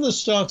 But one of the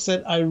stocks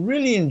that I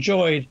really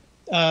enjoyed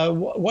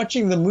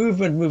watching the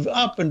movement move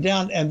up and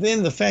down, and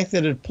then the fact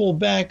that it pulled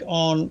back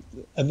on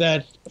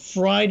that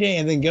Friday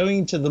and then going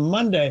into the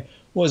Monday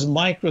was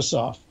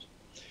Microsoft.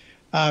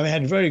 It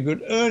had very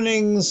good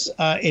earnings.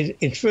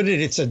 It fitted.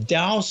 It's a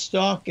Dow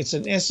stock. It's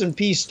an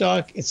S&P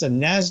stock. It's a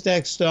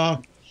NASDAQ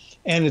stock.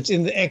 And it's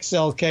in the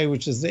XLK,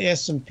 which is the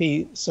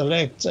S&P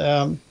Select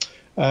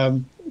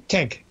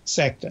Tech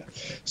sector.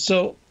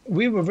 So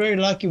we were very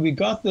lucky. We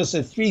got this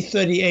at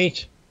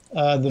 338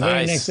 the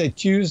very next day,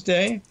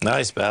 Tuesday.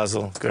 Nice,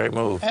 Basil. Great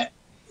move.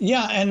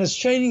 Yeah, and it's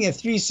trading at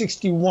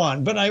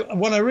 361. But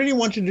what I really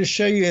wanted to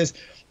show you is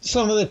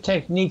some of the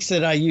techniques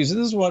that I use. And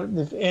this is what,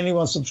 if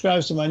anyone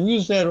subscribes to my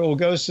newsletter or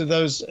goes to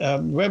those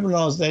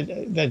webinars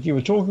that you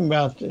were talking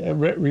about,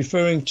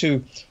 referring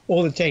to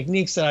all the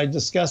techniques that I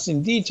discuss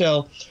in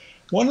detail,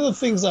 one of the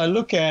things I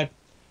look at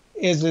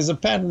is there's a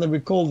pattern that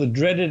we call the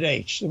dreaded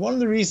H. One of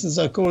the reasons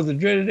I call it the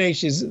dreaded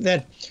H is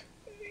that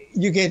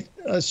you get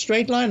a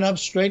straight line up,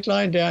 straight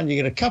line down, you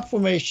get a cup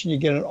formation, you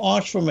get an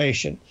arch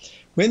formation.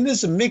 When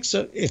there's a mix,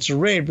 it's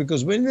rare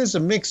because when there's a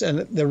mix and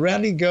the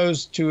rally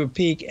goes to a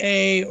peak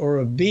A or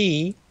a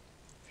B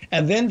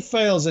and then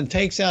fails and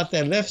takes out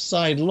that left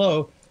side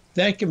low,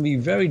 that can be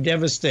very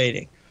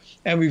devastating.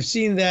 And we've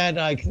seen that.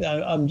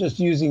 I'm just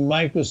using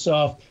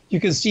Microsoft. You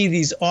can see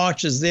these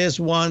arches. There's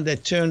one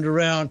that turned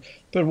around.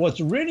 But what's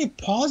really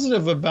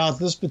positive about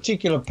this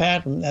particular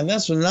pattern, and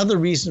that's another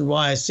reason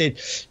why I said,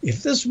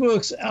 if this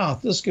works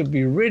out, this could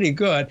be really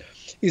good,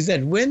 is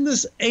that when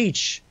this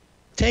H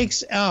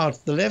takes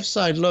out the left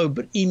side low,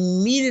 but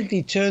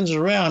immediately turns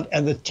around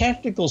and the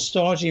technicals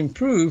start to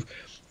improve,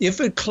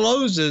 if it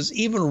closes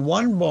even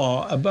one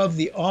bar above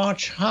the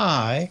arch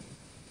high,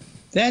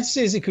 that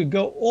says it could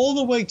go all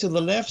the way to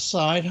the left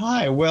side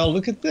high. Well,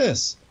 look at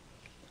this.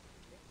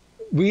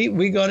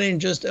 We got in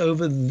just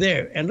over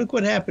there. And look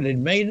what happened. It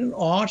made an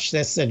arch.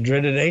 That's that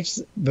dreaded H.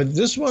 But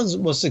this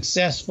one was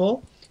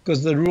successful.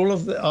 because the rule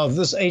of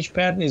this H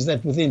pattern is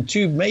that within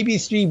 2, maybe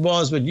 3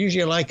 bars, but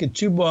usually I like it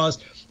 2 bars,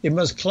 it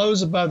must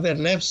close above that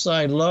left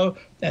side low,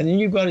 and then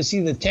you've got to see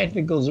the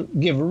technicals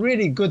give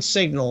really good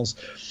signals.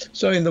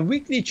 So in the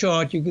weekly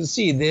chart, you can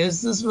see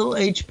there's this little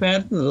H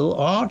pattern, the little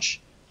arch.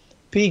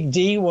 Peak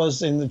D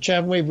was in the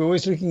Chapman wave. We're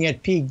always looking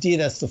at peak D.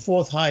 That's the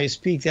 4th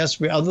highest peak. That's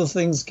where other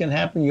things can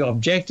happen. Your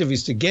objective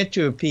is to get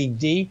to a peak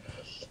D.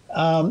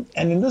 And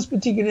in this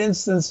particular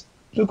instance,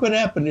 look what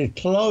happened. It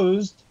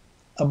closed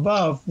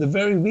above the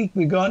very week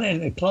we got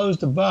in. It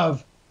closed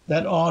above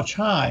that arch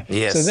high.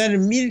 Yes. So that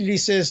immediately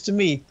says to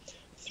me,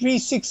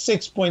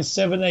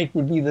 366.78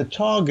 would be the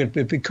target.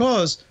 But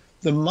because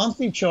the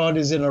monthly chart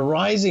is in a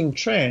rising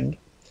trend,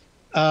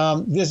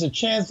 there's a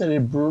chance that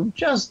it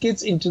just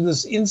gets into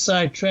this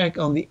inside track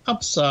on the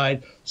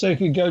upside. So it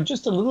could go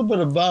just a little bit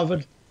above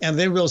it, and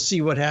then we'll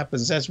see what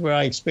happens. That's where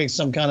I expect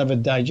some kind of a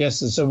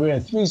digester. So we're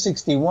at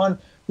 361.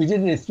 We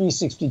did it at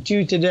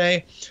 362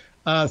 today.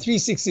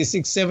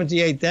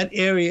 366.78. That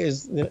area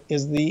is the.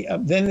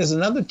 Then there's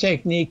another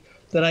technique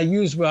that I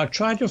use where I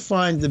try to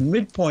find the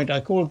midpoint.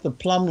 I call it the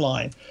plumb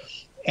line,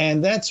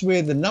 and that's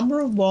where the number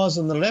of bars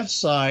on the left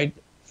side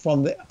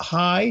from the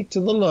high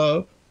to the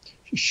low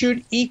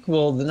should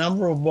equal the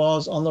number of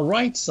bars on the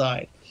right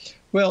side.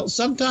 Well,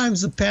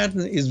 sometimes the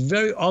pattern is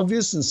very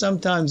obvious and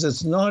sometimes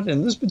it's not.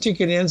 In this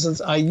particular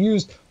instance, I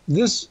used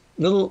this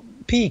little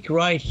peak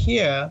right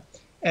here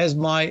as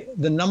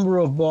the number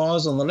of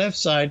bars on the left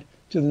side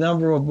to the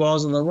number of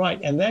bars on the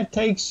right. And that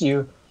takes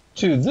you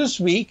to this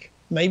week,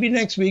 maybe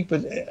next week,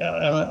 but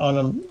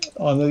on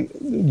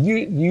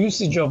the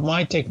usage of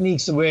my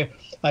techniques where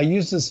I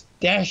use this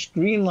dashed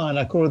green line,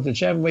 I call it the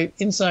Chapman wave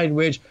inside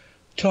wedge,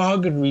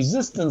 target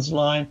resistance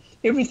line.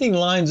 Everything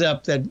lines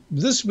up that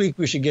this week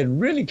we should get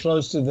really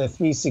close to the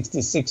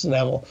 366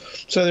 level.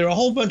 So there are a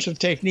whole bunch of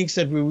techniques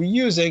that we were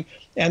using,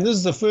 and this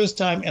is the first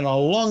time in a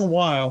long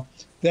while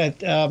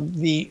that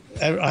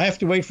I have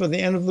to wait for the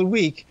end of the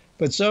week,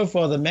 but so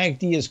far the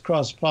MACD is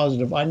cross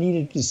positive. I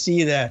needed to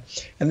see that.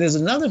 And there's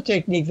another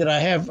technique that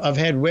I've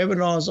had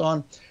webinars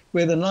on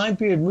where the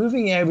 9-period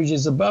moving average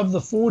is above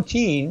the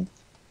 14,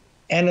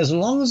 and as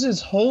long as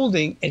it's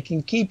holding, it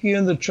can keep you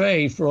in the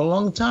trade for a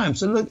long time.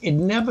 So look, it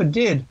never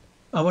did.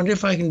 I wonder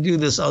if I can do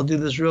this. I'll do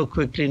this real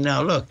quickly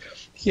now. Look,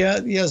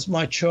 here's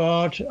my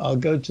chart. I'll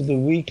go to the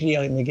weekly.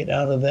 I'm going to get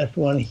out of that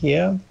one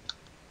here.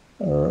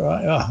 All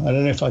right. Oh, I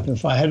don't know if I can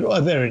find it.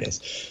 Oh, there it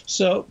is.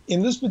 So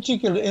in this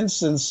particular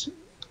instance,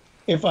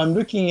 if I'm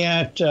looking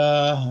at,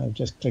 I'll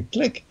just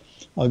click.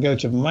 I'll go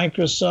to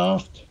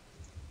Microsoft,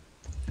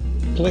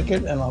 click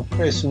it, and I'll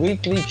press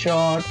weekly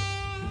chart.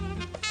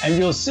 And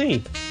you'll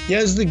see,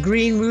 here's the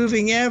green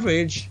moving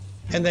average,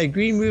 and that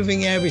green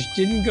moving average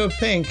didn't go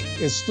pink,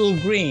 it's still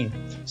green.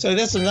 So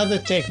that's another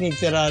technique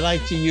that I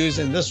like to use,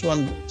 and this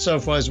one so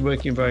far is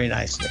working very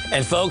nicely.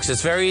 And folks,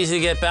 it's very easy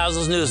to get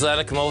Basil's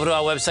newsletter. Come over to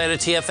our website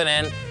at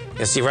TFNN.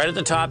 You see right at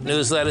the top,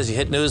 newsletters. You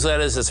hit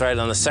newsletters, it's right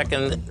on the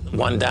second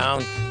one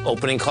down,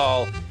 opening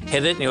call.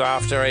 Hit it and you're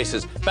off to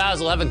races.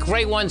 Basil, have a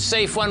great one,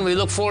 safe one. We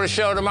look forward to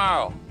the show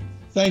tomorrow.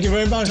 Thank you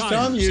very much,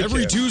 Tom.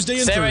 Every Tuesday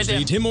and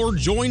Thursday, Tim Orr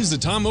joins the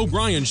Tom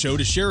O'Brien Show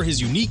to share his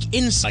unique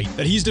insight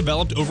that he's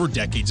developed over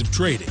decades of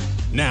trading.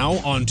 Now,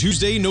 on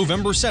Tuesday,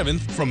 November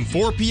 7th, from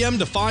 4 p.m.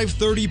 to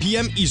 5:30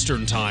 p.m.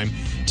 Eastern Time,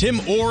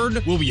 Tim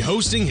Ord will be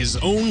hosting his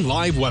own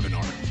live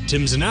webinar.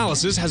 Tim's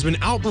analysis has been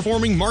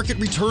outperforming market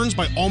returns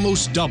by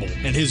almost double,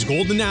 and his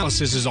gold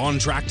analysis is on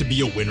track to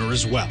be a winner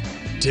as well.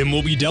 Tim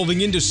will be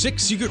delving into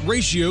 6 secret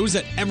ratios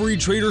that every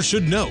trader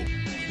should know.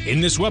 In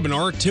this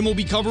webinar, Tim will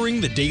be covering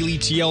the daily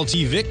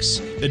TLT VIX,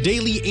 the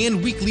daily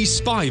and weekly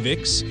SPY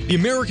VIX, the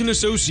American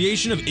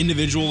Association of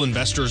Individual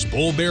Investors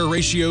Bull-Bear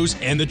ratios,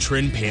 and the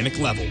trend panic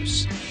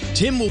levels.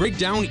 Tim will break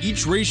down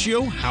each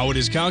ratio, how it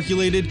is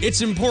calculated,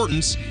 its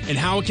importance, and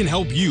how it can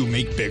help you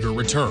make bigger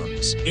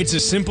returns. It's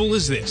as simple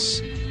as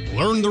this.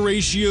 Learn the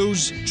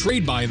ratios,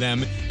 trade by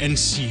them, and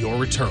see your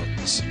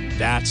returns.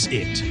 That's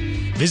it.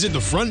 Visit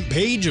the front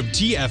page of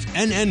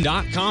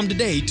TFNN.com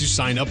today to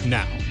sign up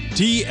now.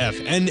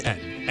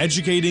 TFNN.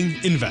 Educating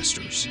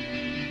investors.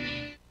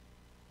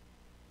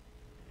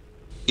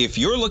 If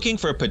you're looking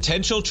for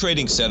potential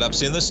trading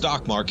setups in the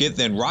stock market,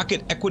 then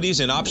Rocket Equities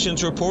and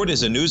Options Report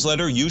is a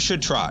newsletter you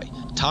should try.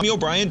 Tommy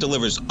O'Brien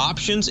delivers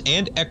options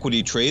and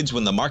equity trades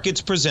when the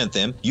markets present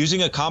them,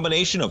 using a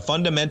combination of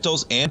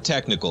fundamentals and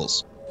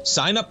technicals.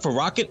 Sign up for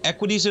Rocket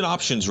Equities and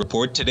Options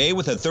Report today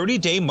with a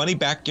 30-day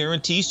money-back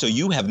guarantee so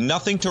you have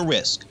nothing to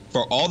risk.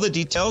 For all the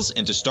details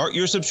and to start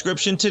your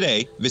subscription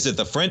today, visit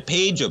the front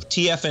page of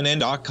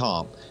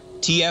TFNN.com.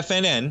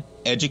 TFNN,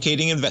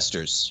 Educating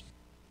Investors.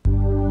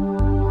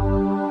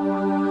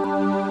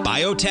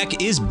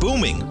 Biotech is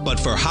booming,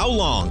 but for how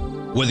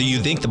long? Whether you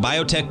think the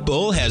biotech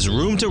bull has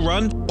room to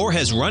run or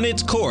has run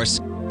its course,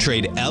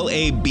 trade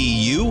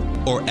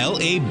LABU or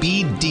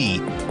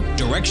LABD.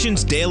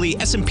 Direction's daily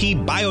S&P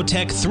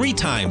Biotech 3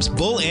 times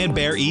bull and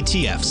bear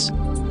ETFs.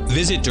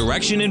 Visit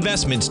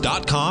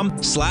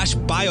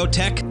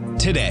directioninvestments.com/biotech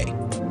today.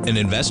 An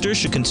investor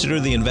should consider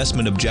the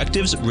investment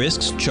objectives,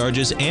 risks,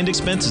 charges, and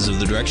expenses of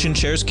the direction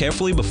shares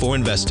carefully before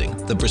investing.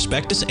 The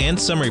prospectus and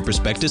summary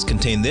prospectus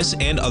contain this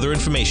and other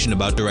information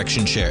about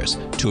direction shares.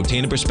 To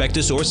obtain a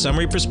prospectus or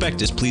summary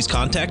prospectus, please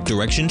contact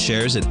Direction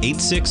Shares at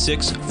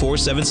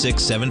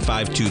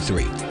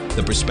 866-476-7523.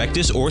 The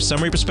prospectus or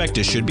summary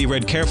prospectus should be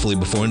read carefully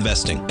before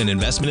investing. An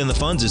investment in the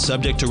funds is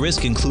subject to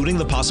risk, including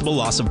the possible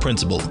loss of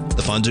principal.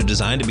 The funds are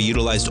designed to be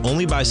utilized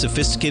only by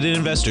sophisticated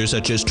investors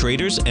such as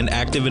traders and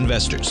active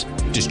investors.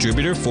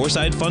 Distributor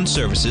Foreside Fund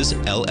Services,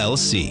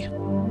 LLC.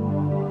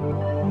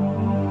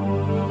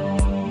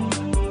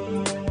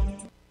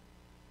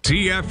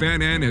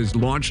 TFNN has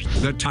launched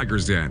the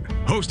Tiger's Den.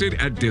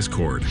 Hosted at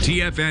Discord,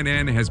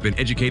 TFNN has been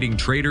educating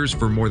traders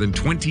for more than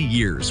 20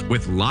 years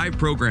with live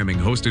programming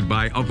hosted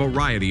by a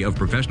variety of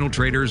professional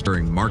traders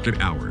during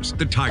market hours.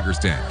 The Tiger's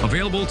Den,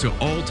 available to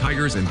all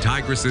tigers and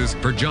tigresses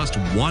for just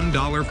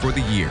 $1 for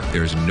the year.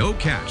 There's no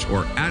catch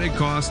or added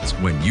costs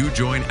when you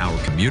join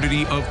our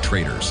community of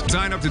traders.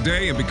 Sign up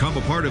today and become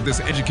a part of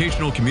this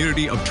educational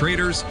community of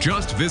traders.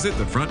 Just visit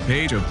the front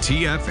page of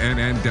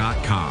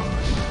TFNN.com.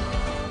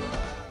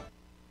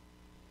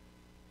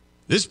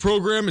 This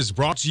program is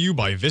brought to you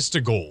by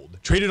Vista Gold,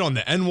 traded on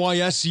the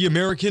NYSE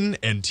American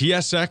and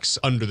TSX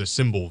under the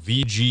symbol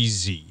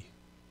VGZ.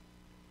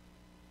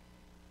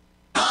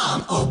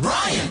 Tom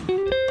O'Brien.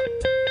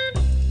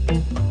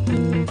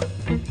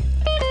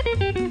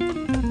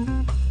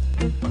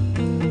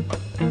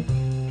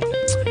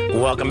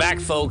 Welcome back,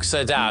 folks.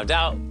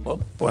 Dow. Oh,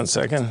 1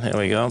 second. Here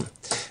we go.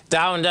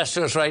 Dow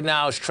Industrials right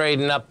now is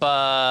trading up.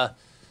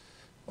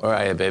 Where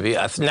are you, baby?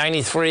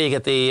 93. You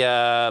get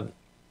the.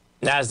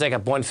 NASDAQ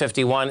up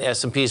 151,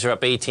 S&Ps are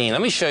up 18. Let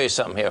me show you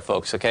something here,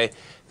 folks, okay?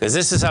 Because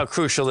this is how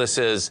crucial this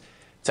is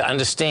to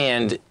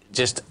understand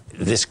just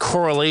this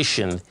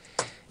correlation.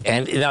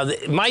 And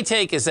my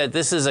take is that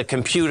this is a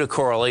computer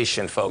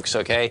correlation, folks,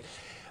 okay?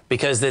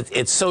 Because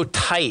it's so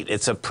tight,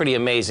 it's pretty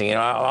amazing.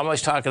 I'm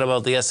always talking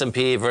about the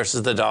S&P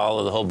versus the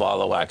dollar, the whole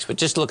ball of wax. But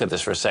just look at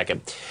this for a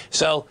second.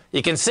 So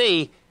you can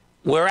see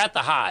we're at the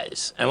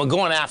highs, and we're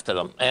going after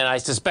them, and I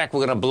suspect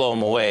we're going to blow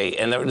them away.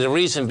 And the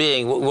reason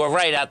being, we're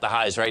right at the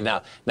highs right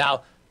now.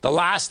 Now, the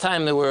last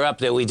time that we were up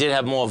there, we did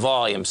have more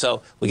volume,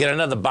 so we get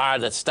another bar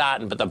that's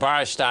starting, but the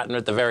bar is starting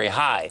at the very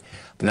high.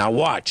 Now,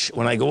 watch.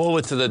 When I go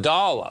over to the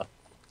dollar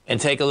and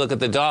take a look at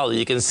the dollar,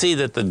 you can see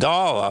that the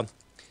dollar,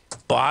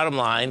 bottom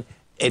line,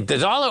 the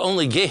dollar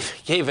only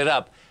gave it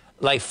up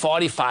like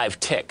 45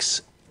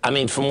 ticks. I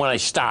mean, from when I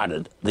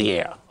started the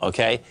year,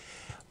 okay?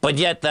 But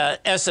yet the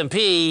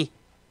S&P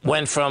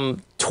went from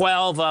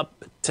 12 up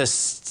to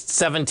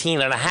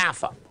 17 and a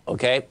half up,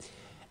 okay?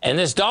 And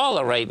this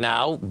dollar right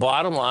now,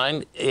 bottom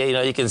line,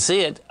 you can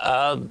see it.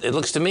 It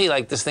looks to me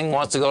like this thing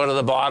wants to go to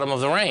the bottom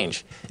of the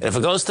range. And if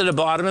it goes to the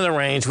bottom of the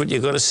range, what you're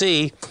going to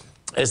see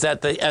is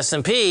that the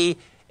S&P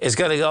is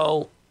going to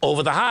go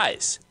over the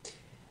highs.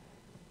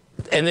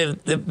 And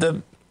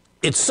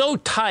it's so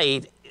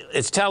tight,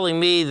 it's telling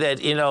me that,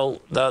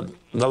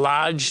 the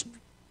large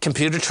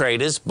computer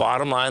traders,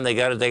 bottom line, they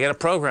got a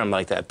program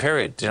like that,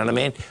 period. Do you know what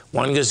I mean?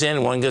 One goes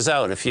in, one goes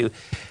out.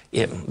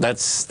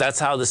 That's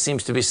how this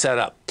seems to be set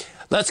up.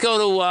 Let's go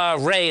to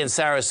Ray in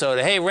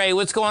Sarasota. Hey, Ray,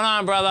 what's going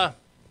on, brother?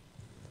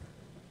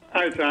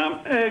 Hi,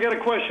 Tom. Hey, I got a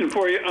question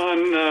for you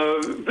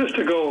on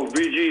Vista Gold,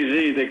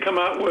 VGZ. They come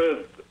out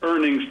with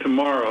earnings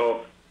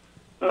tomorrow.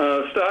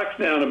 Stock's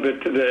down a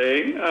bit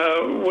today.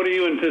 What are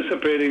you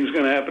anticipating is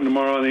going to happen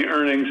tomorrow on the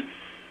earnings?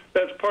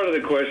 That's part of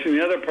the question.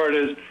 The other part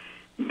is,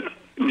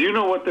 do you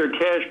know what their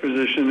cash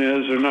position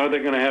is, or are they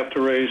going to have to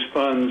raise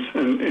funds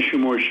and issue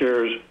more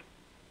shares?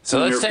 So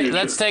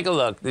let's take a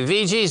look. The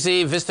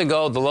VGZ, Vista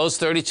Gold, the low's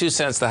 32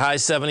 cents, the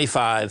high's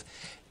 75.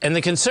 And the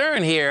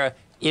concern here,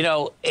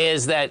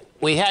 is that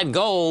we have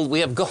gold,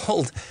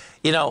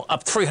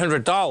 up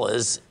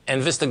 $300,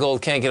 and Vista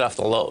Gold can't get off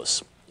the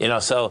lows.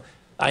 So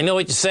I know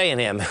what you're saying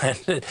here, man.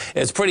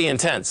 It's pretty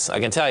intense, I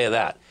can tell you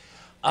that.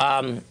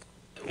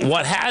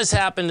 What has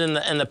happened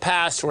in the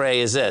past,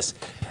 Ray, is this.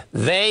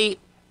 They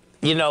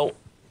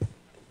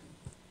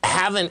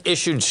haven't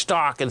issued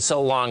stock in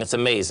so long, it's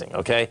amazing,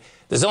 okay?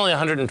 There's only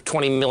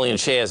 120 million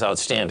shares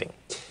outstanding.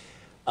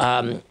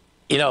 They've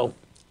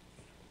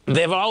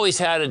always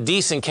had a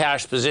decent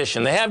cash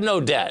position. They have no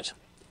debt,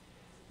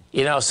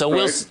 so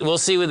we'll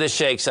see where this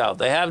shakes out.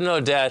 They have no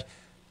debt,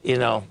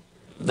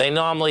 They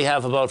normally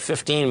have about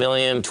 15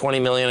 million, 20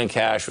 million in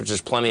cash, which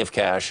is plenty of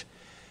cash.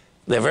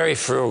 They're very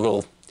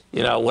frugal.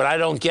 What I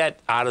don't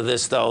get out of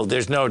this, though,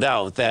 there's no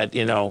doubt that,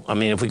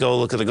 if we go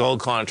look at the gold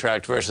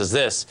contract versus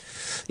this,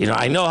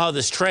 I know how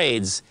this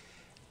trades.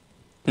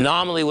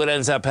 Normally what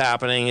ends up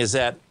happening is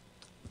that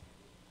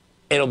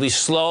it'll be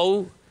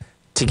slow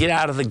to get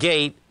out of the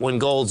gate when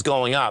gold's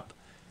going up.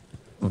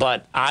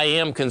 But I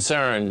am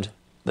concerned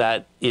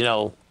that,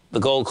 the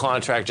gold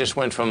contract just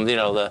went from,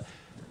 the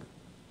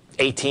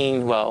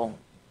 18, it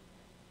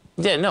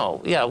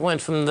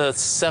went from the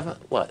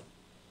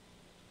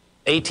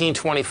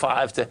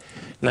 1825 to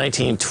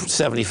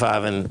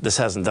 1975, and this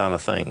hasn't done a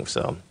thing.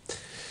 So,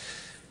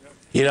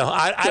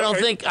 I don't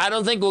think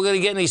we're going to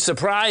get any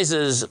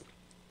surprises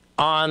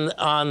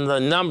on the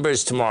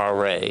numbers tomorrow,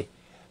 Ray,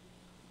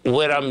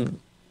 what I'm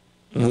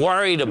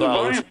worried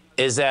about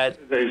is that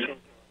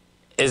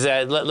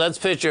let's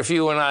picture if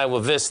you and I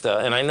were Vista,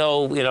 and I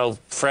know, you know,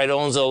 Fred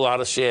owns a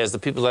lot of shares. The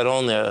people that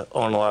own there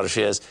own a lot of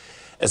shares.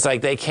 It's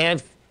like they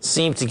can't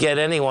seem to get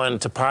anyone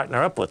to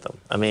partner up with them.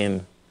 I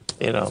mean,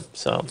 you know,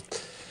 so,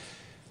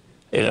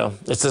 you know,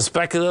 it's a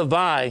speculative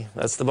buy.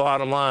 That's the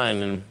bottom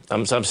line, and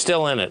I'm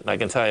still in it, I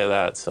can tell you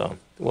that. So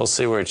we'll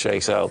see where it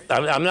shakes out.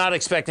 I'm not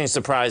expecting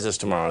surprises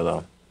tomorrow,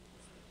 though.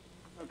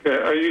 Okay.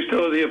 Are you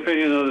still of the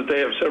opinion, though, that they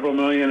have several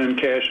million in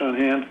cash on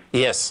hand?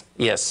 Yes.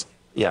 Yes.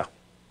 Yeah.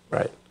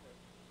 Right.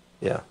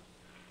 Yeah.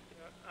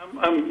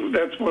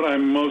 That's what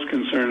I'm most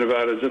concerned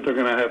about, is that they're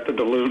going to have to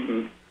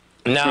dilute.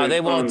 No, they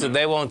won't.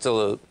 They won't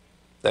dilute.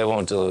 They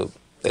won't dilute.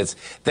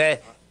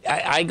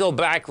 I go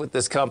back with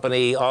this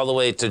company all the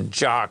way to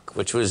Jock,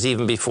 which was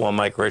even before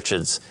Mike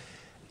Richards,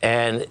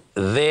 and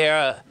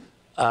their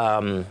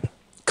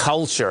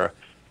culture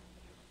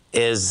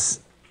is,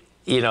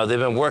 you know, they've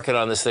been working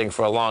on this thing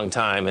for a long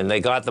time, and they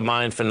got the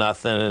mine for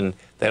nothing, and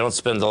they don't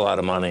spend a lot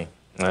of money.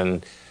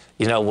 And,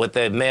 you know, what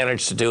they've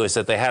managed to do is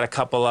that they had a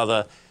couple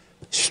other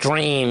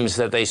streams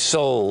that they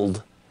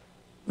sold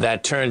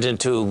that turned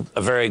into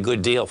a very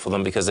good deal for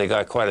them because they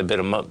got quite a bit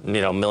of,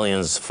 you know,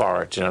 millions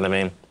for it. You know what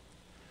I mean?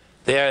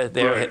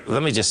 Right.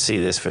 Let me just see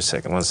this for a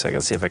second. 1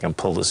 second. See if I can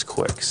pull this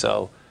quick.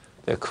 So,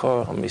 their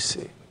core. Let me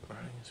see.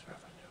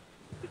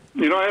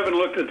 You know, I haven't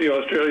looked at the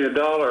Australia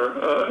dollar.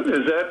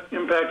 Is that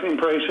impacting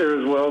price here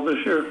as well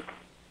this year?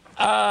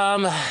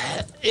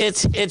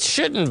 It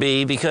shouldn't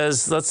be,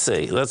 because let's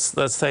see.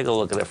 Let's take a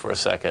look at it for a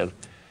second.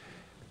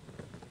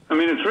 I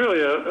mean, it's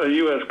really a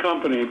U.S.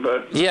 company,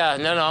 but... Yeah,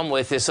 no, I'm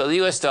with you. So the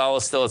U.S. dollar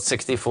is still at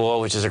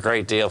 64, which is a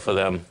great deal for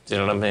them. Do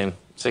you know what I mean?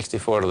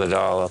 64 to the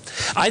dollar.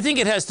 I think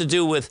it has to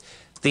do with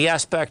the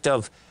aspect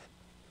of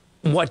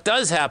what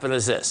does happen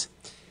is this.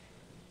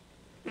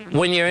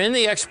 When you're in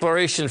the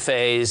exploration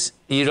phase,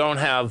 you don't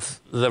have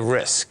the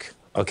risk,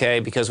 okay?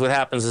 Because what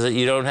happens is that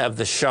you don't have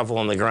the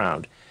shovel in the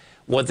ground.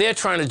 What they're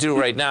trying to do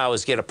right now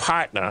is get a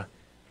partner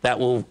that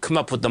will come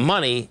up with the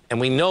money, and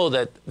we know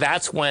that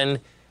that's when,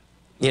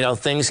 you know,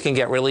 things can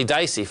get really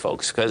dicey,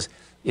 folks, because,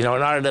 you know,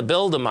 in order to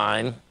build a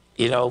mine,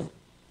 you know,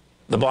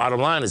 the bottom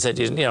line is that,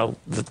 you know,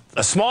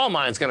 a small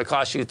mine is going to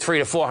cost you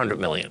 $300 to $400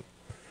 million.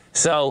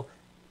 So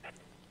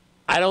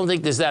I don't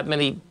think there's that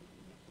many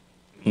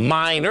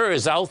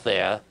miners out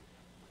there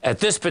at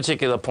this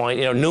particular point.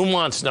 You know,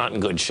 Newmont's not in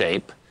good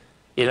shape.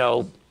 You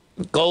know,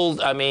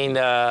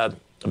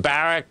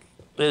 Barrick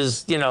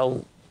is, you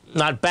know,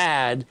 not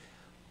bad,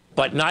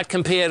 but not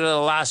compared to the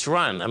last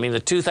run. I mean, the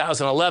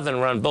 2011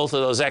 run, both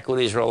of those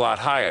equities were a lot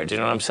higher. Do you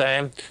know what I'm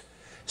saying?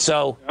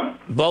 So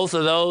both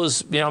of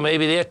those, you know,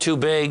 maybe they're too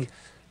big.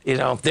 You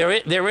know, they're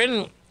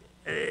in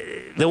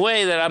the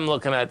way that I'm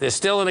looking at, they're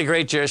still in a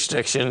great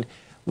jurisdiction.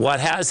 What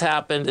has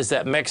happened is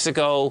that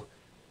Mexico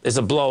is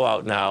a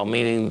blowout now,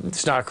 meaning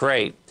it's not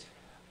great.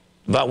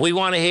 But we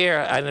want to hear,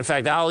 and in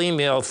fact, I'll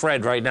email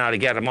Fred right now to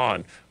get him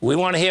on. We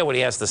want to hear what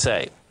he has to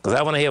say. Because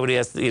I want to hear what he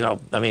has to, you know,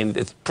 I mean,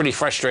 it's pretty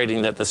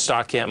frustrating that the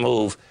stock can't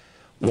move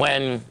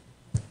when,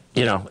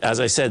 you know,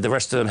 as I said, the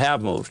rest of them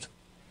have moved.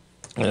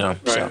 You know,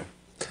 right.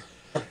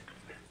 So.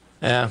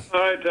 Yeah. All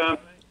right, Tom.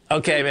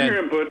 Okay, man.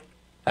 Your input.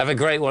 Have a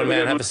great one,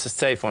 man. Have a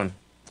safe one.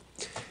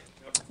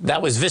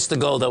 That was Vista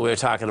Gold that we were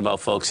talking about,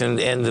 folks. And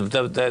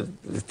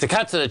to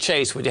cut to the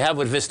chase, what you have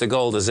with Vista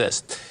Gold is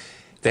this.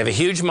 They have a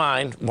huge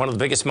mine, one of the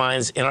biggest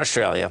mines in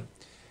Australia.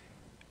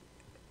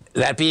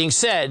 That being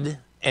said,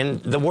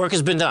 and the work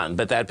has been done,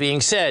 but that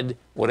being said,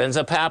 what ends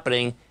up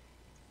happening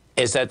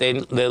is that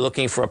they're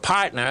looking for a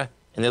partner,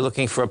 and they're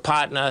looking for a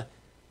partner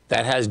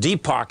that has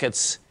deep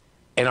pockets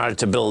in order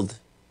to build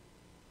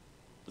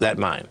that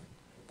mine.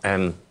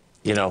 And,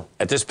 you know,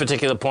 at this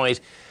particular point,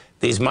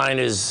 these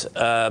miners,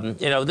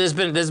 you know, there's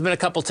been a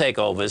couple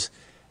takeovers,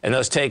 and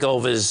those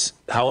takeovers,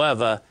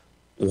 however,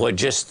 were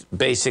just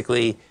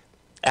basically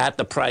at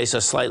the price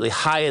or slightly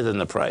higher than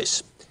the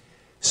price.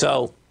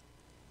 So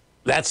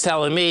that's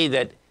telling me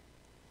that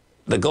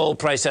the gold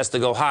price has to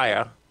go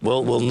higher.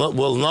 We'll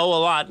know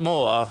a lot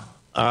more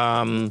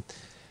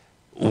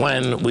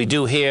when we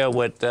do hear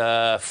what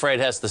Fred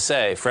has to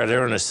say. Fred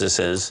Ernest this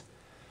is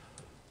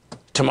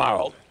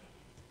tomorrow.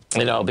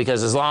 You know,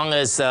 because as long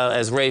as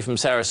Ray from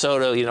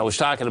Sarasota, you know, was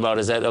talking about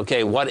is that,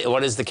 okay,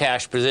 what is the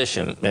cash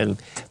position?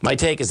 And my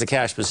take is the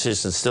cash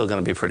position is still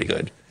going to be pretty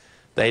good.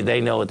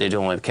 They know what they're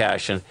doing with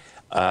cash, and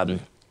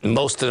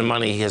most of the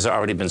money has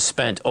already been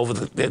spent over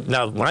the.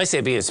 Now, when I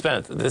say being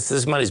spent,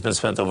 this money's been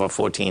spent over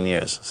 14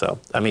 years. So,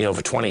 I mean,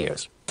 over 20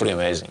 years. Pretty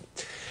amazing.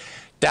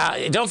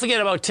 Don't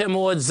forget about Tim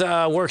Ward's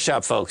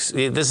workshop, folks.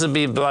 This will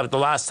be about the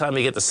last time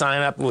you get to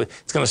sign up.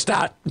 It's going to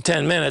start in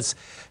 10 minutes.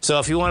 So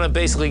if you want to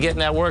basically get in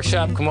that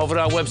workshop, come over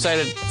to our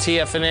website at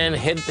TFNN,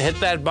 hit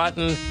that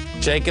button.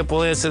 Jacob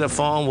will answer the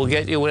phone. We'll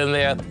get you in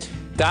there.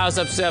 Dow's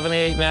up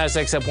 78,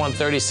 Nasdaq's up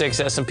 136,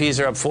 S&Ps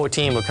are up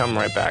 14. We're coming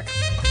right back.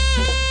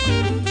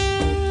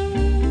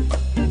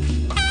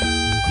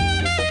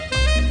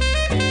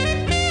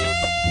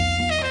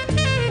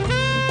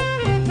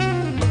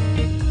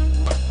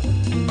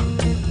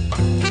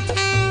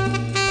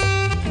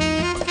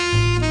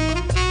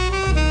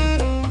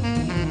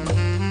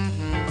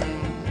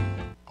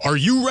 Are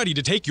you ready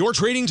to take your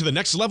trading to the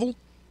next level?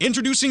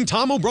 Introducing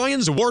Tom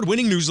O'Brien's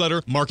award-winning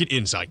newsletter, Market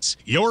Insights,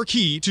 your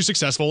key to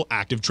successful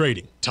active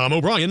trading. Tom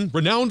O'Brien,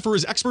 renowned for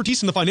his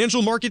expertise in the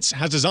financial markets,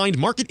 has designed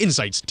Market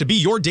Insights to be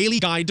your daily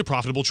guide to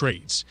profitable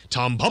trades.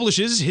 Tom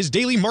publishes his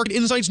daily Market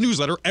Insights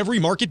newsletter every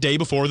market day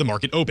before the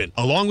market open,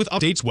 along with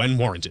updates when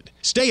warranted.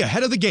 Stay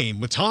ahead of the game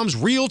with Tom's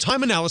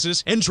real-time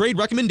analysis and trade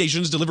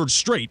recommendations delivered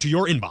straight to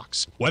your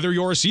inbox. Whether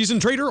you're a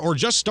seasoned trader or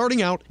just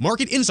starting out,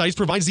 Market Insights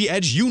provides the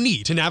edge you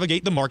need to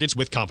navigate the markets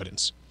with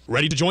confidence.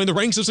 Ready to join the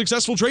ranks of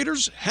successful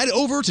traders? Head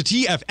over to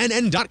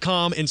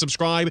TFNN.com and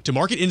subscribe to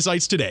Market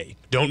Insights today.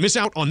 Don't miss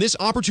out on this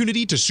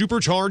opportunity to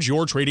supercharge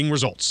your trading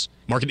results.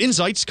 Market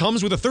Insights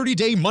comes with a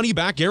 30-day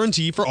money-back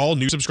guarantee for all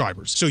new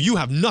subscribers, so you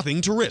have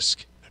nothing to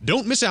risk.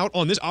 Don't miss out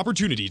on this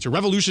opportunity to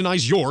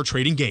revolutionize your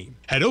trading game.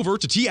 Head over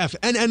to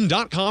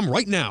TFNN.com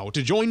right now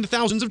to join the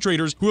thousands of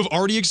traders who have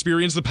already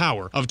experienced the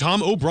power of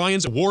Tom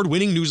O'Brien's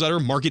award-winning newsletter,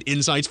 Market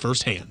Insights,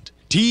 firsthand.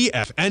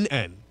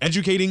 TFNN,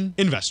 educating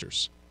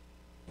investors.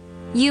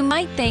 You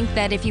might think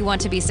that if you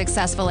want to be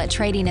successful at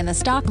trading in the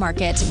stock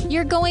market,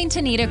 you're going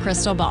to need a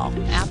crystal ball.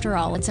 After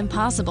all, it's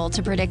impossible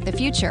to predict the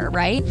future,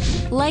 right?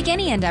 Like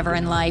any endeavor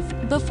in life,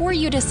 before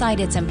you decide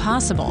it's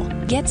impossible,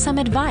 get some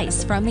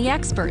advice from the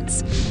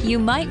experts. You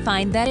might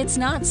find that it's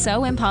not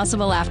so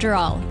impossible after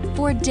all.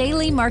 For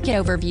daily market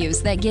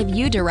overviews that give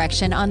you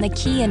direction on the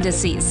key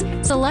indices,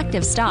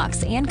 selective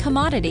stocks, and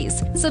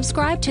commodities,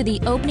 subscribe to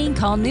the Opening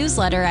Call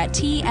newsletter at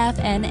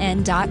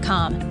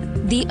TFNN.com.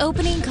 The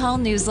Opening Call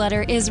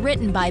newsletter is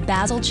written by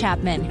Basil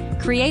Chapman,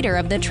 creator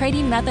of the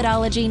trading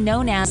methodology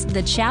known as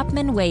the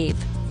Chapman Wave.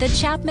 The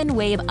Chapman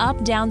Wave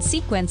up-down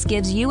sequence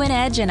gives you an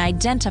edge in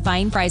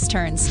identifying price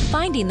turns,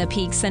 finding the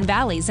peaks and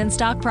valleys in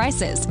stock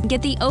prices.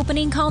 Get the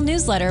Opening Call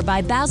newsletter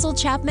by Basil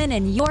Chapman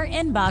in your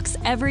inbox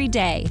every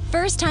day.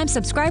 First-time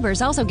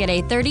subscribers also get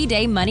a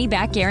 30-day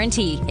money-back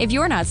guarantee. If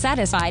you're not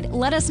satisfied,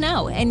 let us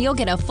know, and you'll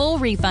get a full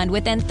refund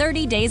within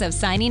 30 days of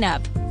signing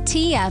up.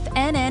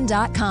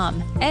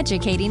 TFNN.com,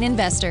 educating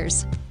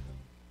investors.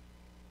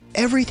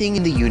 Everything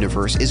in the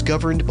universe is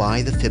governed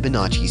by the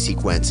Fibonacci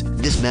sequence.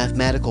 This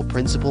mathematical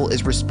principle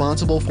is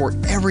responsible for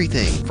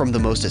everything from the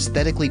most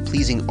aesthetically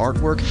pleasing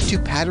artwork to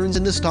patterns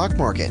in the stock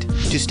market.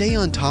 To stay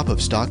on top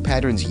of stock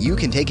patterns you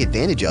can take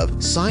advantage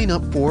of, sign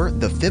up for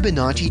the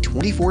Fibonacci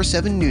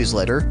 24/7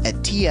 newsletter at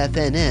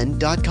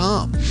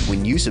TFNN.com.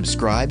 When you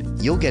subscribe,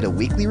 you'll get a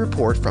weekly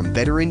report from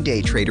veteran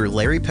day trader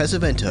Larry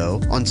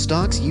Pesavento on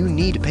stocks you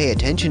need to pay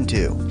attention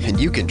to. And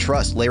you can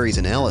trust Larry's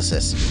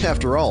analysis.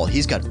 After all,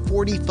 he's got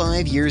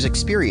 45 years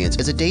experience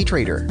as a day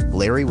trader.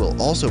 Larry will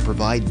also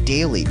provide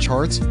daily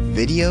charts,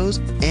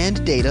 videos,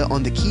 and data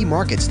on the key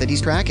markets that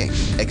he's tracking.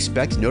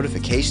 Expect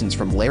notifications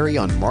from Larry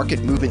on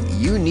market movement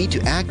you need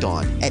to act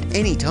on at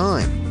any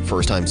time.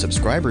 First-time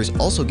subscribers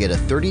also get a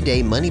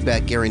 30-day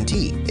money-back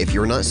guarantee. If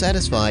you're not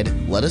satisfied,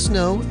 let us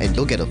know and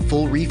you'll get a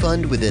full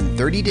refund within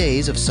 30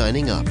 days of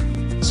signing up.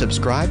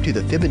 Subscribe to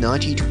the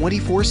Fibonacci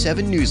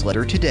 24/7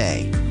 newsletter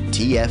today.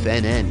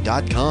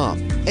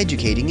 TFNN.com,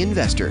 educating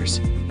investors.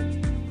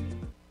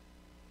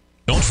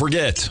 Don't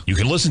forget, you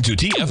can listen to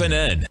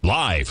TFNN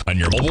live on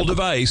your mobile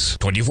device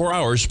 24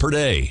 hours per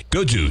day.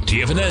 Go to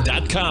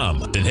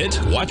TFNN.com, then hit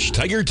Watch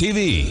Tiger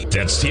TV.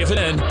 That's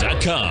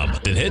TFNN.com,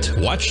 then hit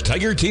Watch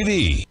Tiger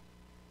TV.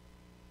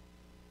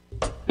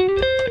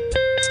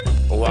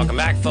 Well, welcome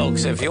back,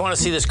 folks. If you want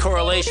to see this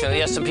correlation of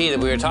the S&P that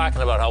we were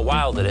talking about, how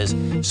wild it is.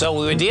 So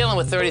we were dealing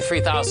with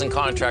 33,000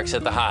 contracts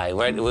at the high,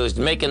 right? We was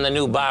making the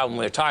new bar when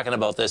we were talking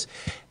about this.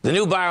 The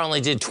new bar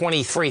only did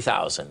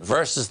 23,000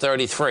 versus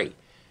 33.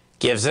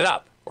 Gives it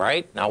up,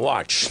 right? Now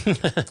watch.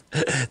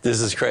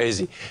 This is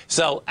crazy.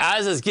 So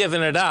as it's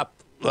giving it up,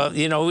 well,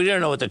 you know, we don't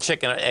know what the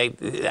chicken,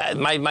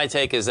 my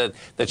take is that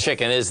the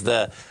chicken is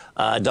the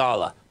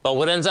dollar. But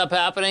what ends up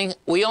happening,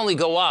 we only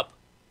go up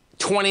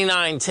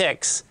 29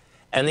 ticks,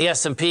 and the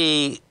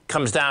S&P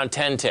comes down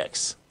 10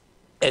 ticks.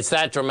 It's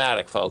that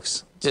dramatic,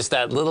 folks. Just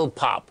that little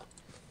pop.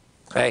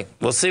 Okay,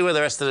 we'll see where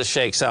the rest of this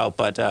shakes out,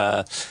 but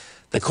the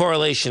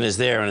correlation is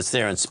there, and it's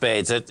there in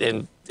spades.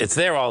 It's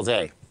there all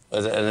day.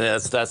 And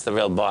that's the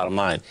real bottom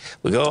line.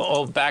 We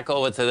go back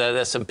over to that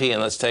S&P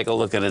and let's take a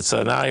look at it.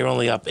 So now you're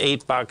only up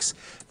 $8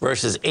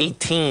 versus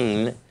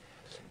 18,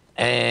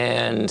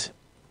 and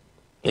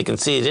you can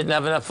see you didn't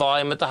have enough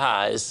volume at the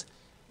highs.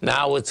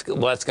 Now what's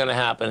going to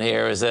happen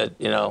here is that,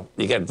 you know,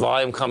 you get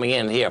volume coming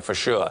in here for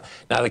sure.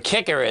 Now the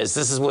kicker is,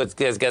 this is what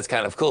gets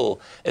kind of cool,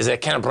 is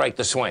it can break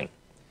the swing.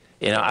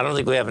 You know, I don't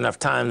think we have enough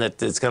time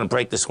that it's going to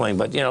break the swing,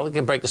 but, you know, it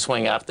can break the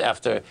swing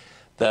after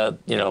the,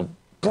 you know,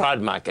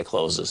 broad market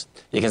closes.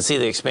 You can see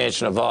the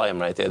expansion of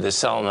volume right there. They're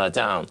selling that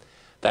down.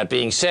 That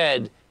being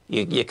said,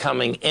 you're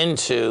coming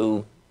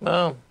into,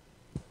 well,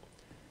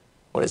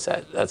 what is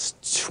that? That's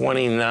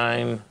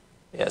 29.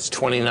 Yeah, it's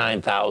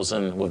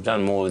 29,000. We've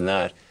done more than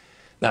that.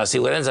 Now, see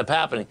what ends up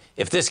happening.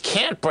 If this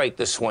can't break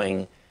the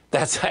swing,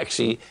 that's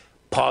actually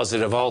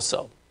positive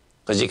also,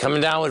 because you're coming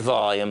down with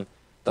volume.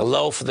 The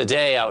low for the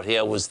day out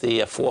here was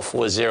the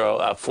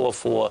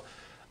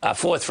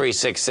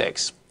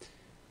 4366.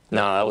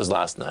 No, that was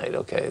last night.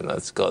 Okay,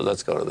 let's go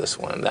to this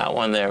one. That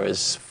one there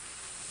is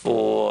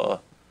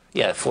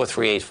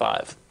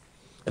 4385.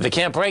 If it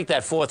can't break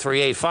that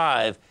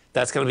 4385,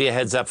 that's going to be a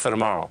heads up for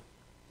tomorrow.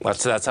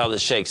 That's how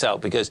this shakes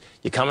out, because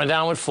you're coming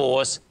down with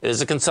force. It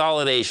is a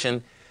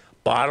consolidation.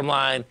 Bottom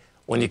line,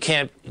 when you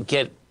can't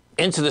get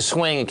into the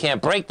swing and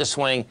can't break the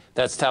swing,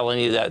 that's telling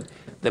you that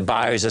the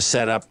buyers are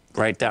set up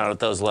right down at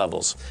those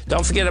levels.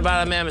 Don't forget about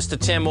our man, Mr.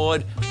 Tim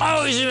Ward.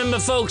 Always remember,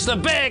 folks, the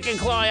bear can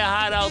claw your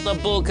heart out, the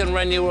bull can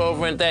run you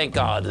over, and thank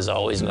God there's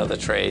always another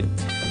trade.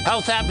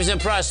 Health, happiness, and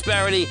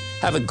prosperity.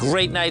 Have a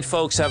great night,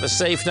 folks. Have a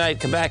safe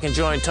night. Come back and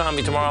join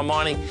Tommy tomorrow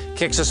morning.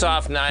 Kicks us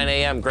off 9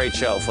 a.m. Great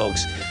show,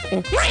 folks.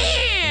 Look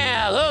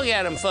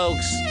at him,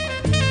 folks.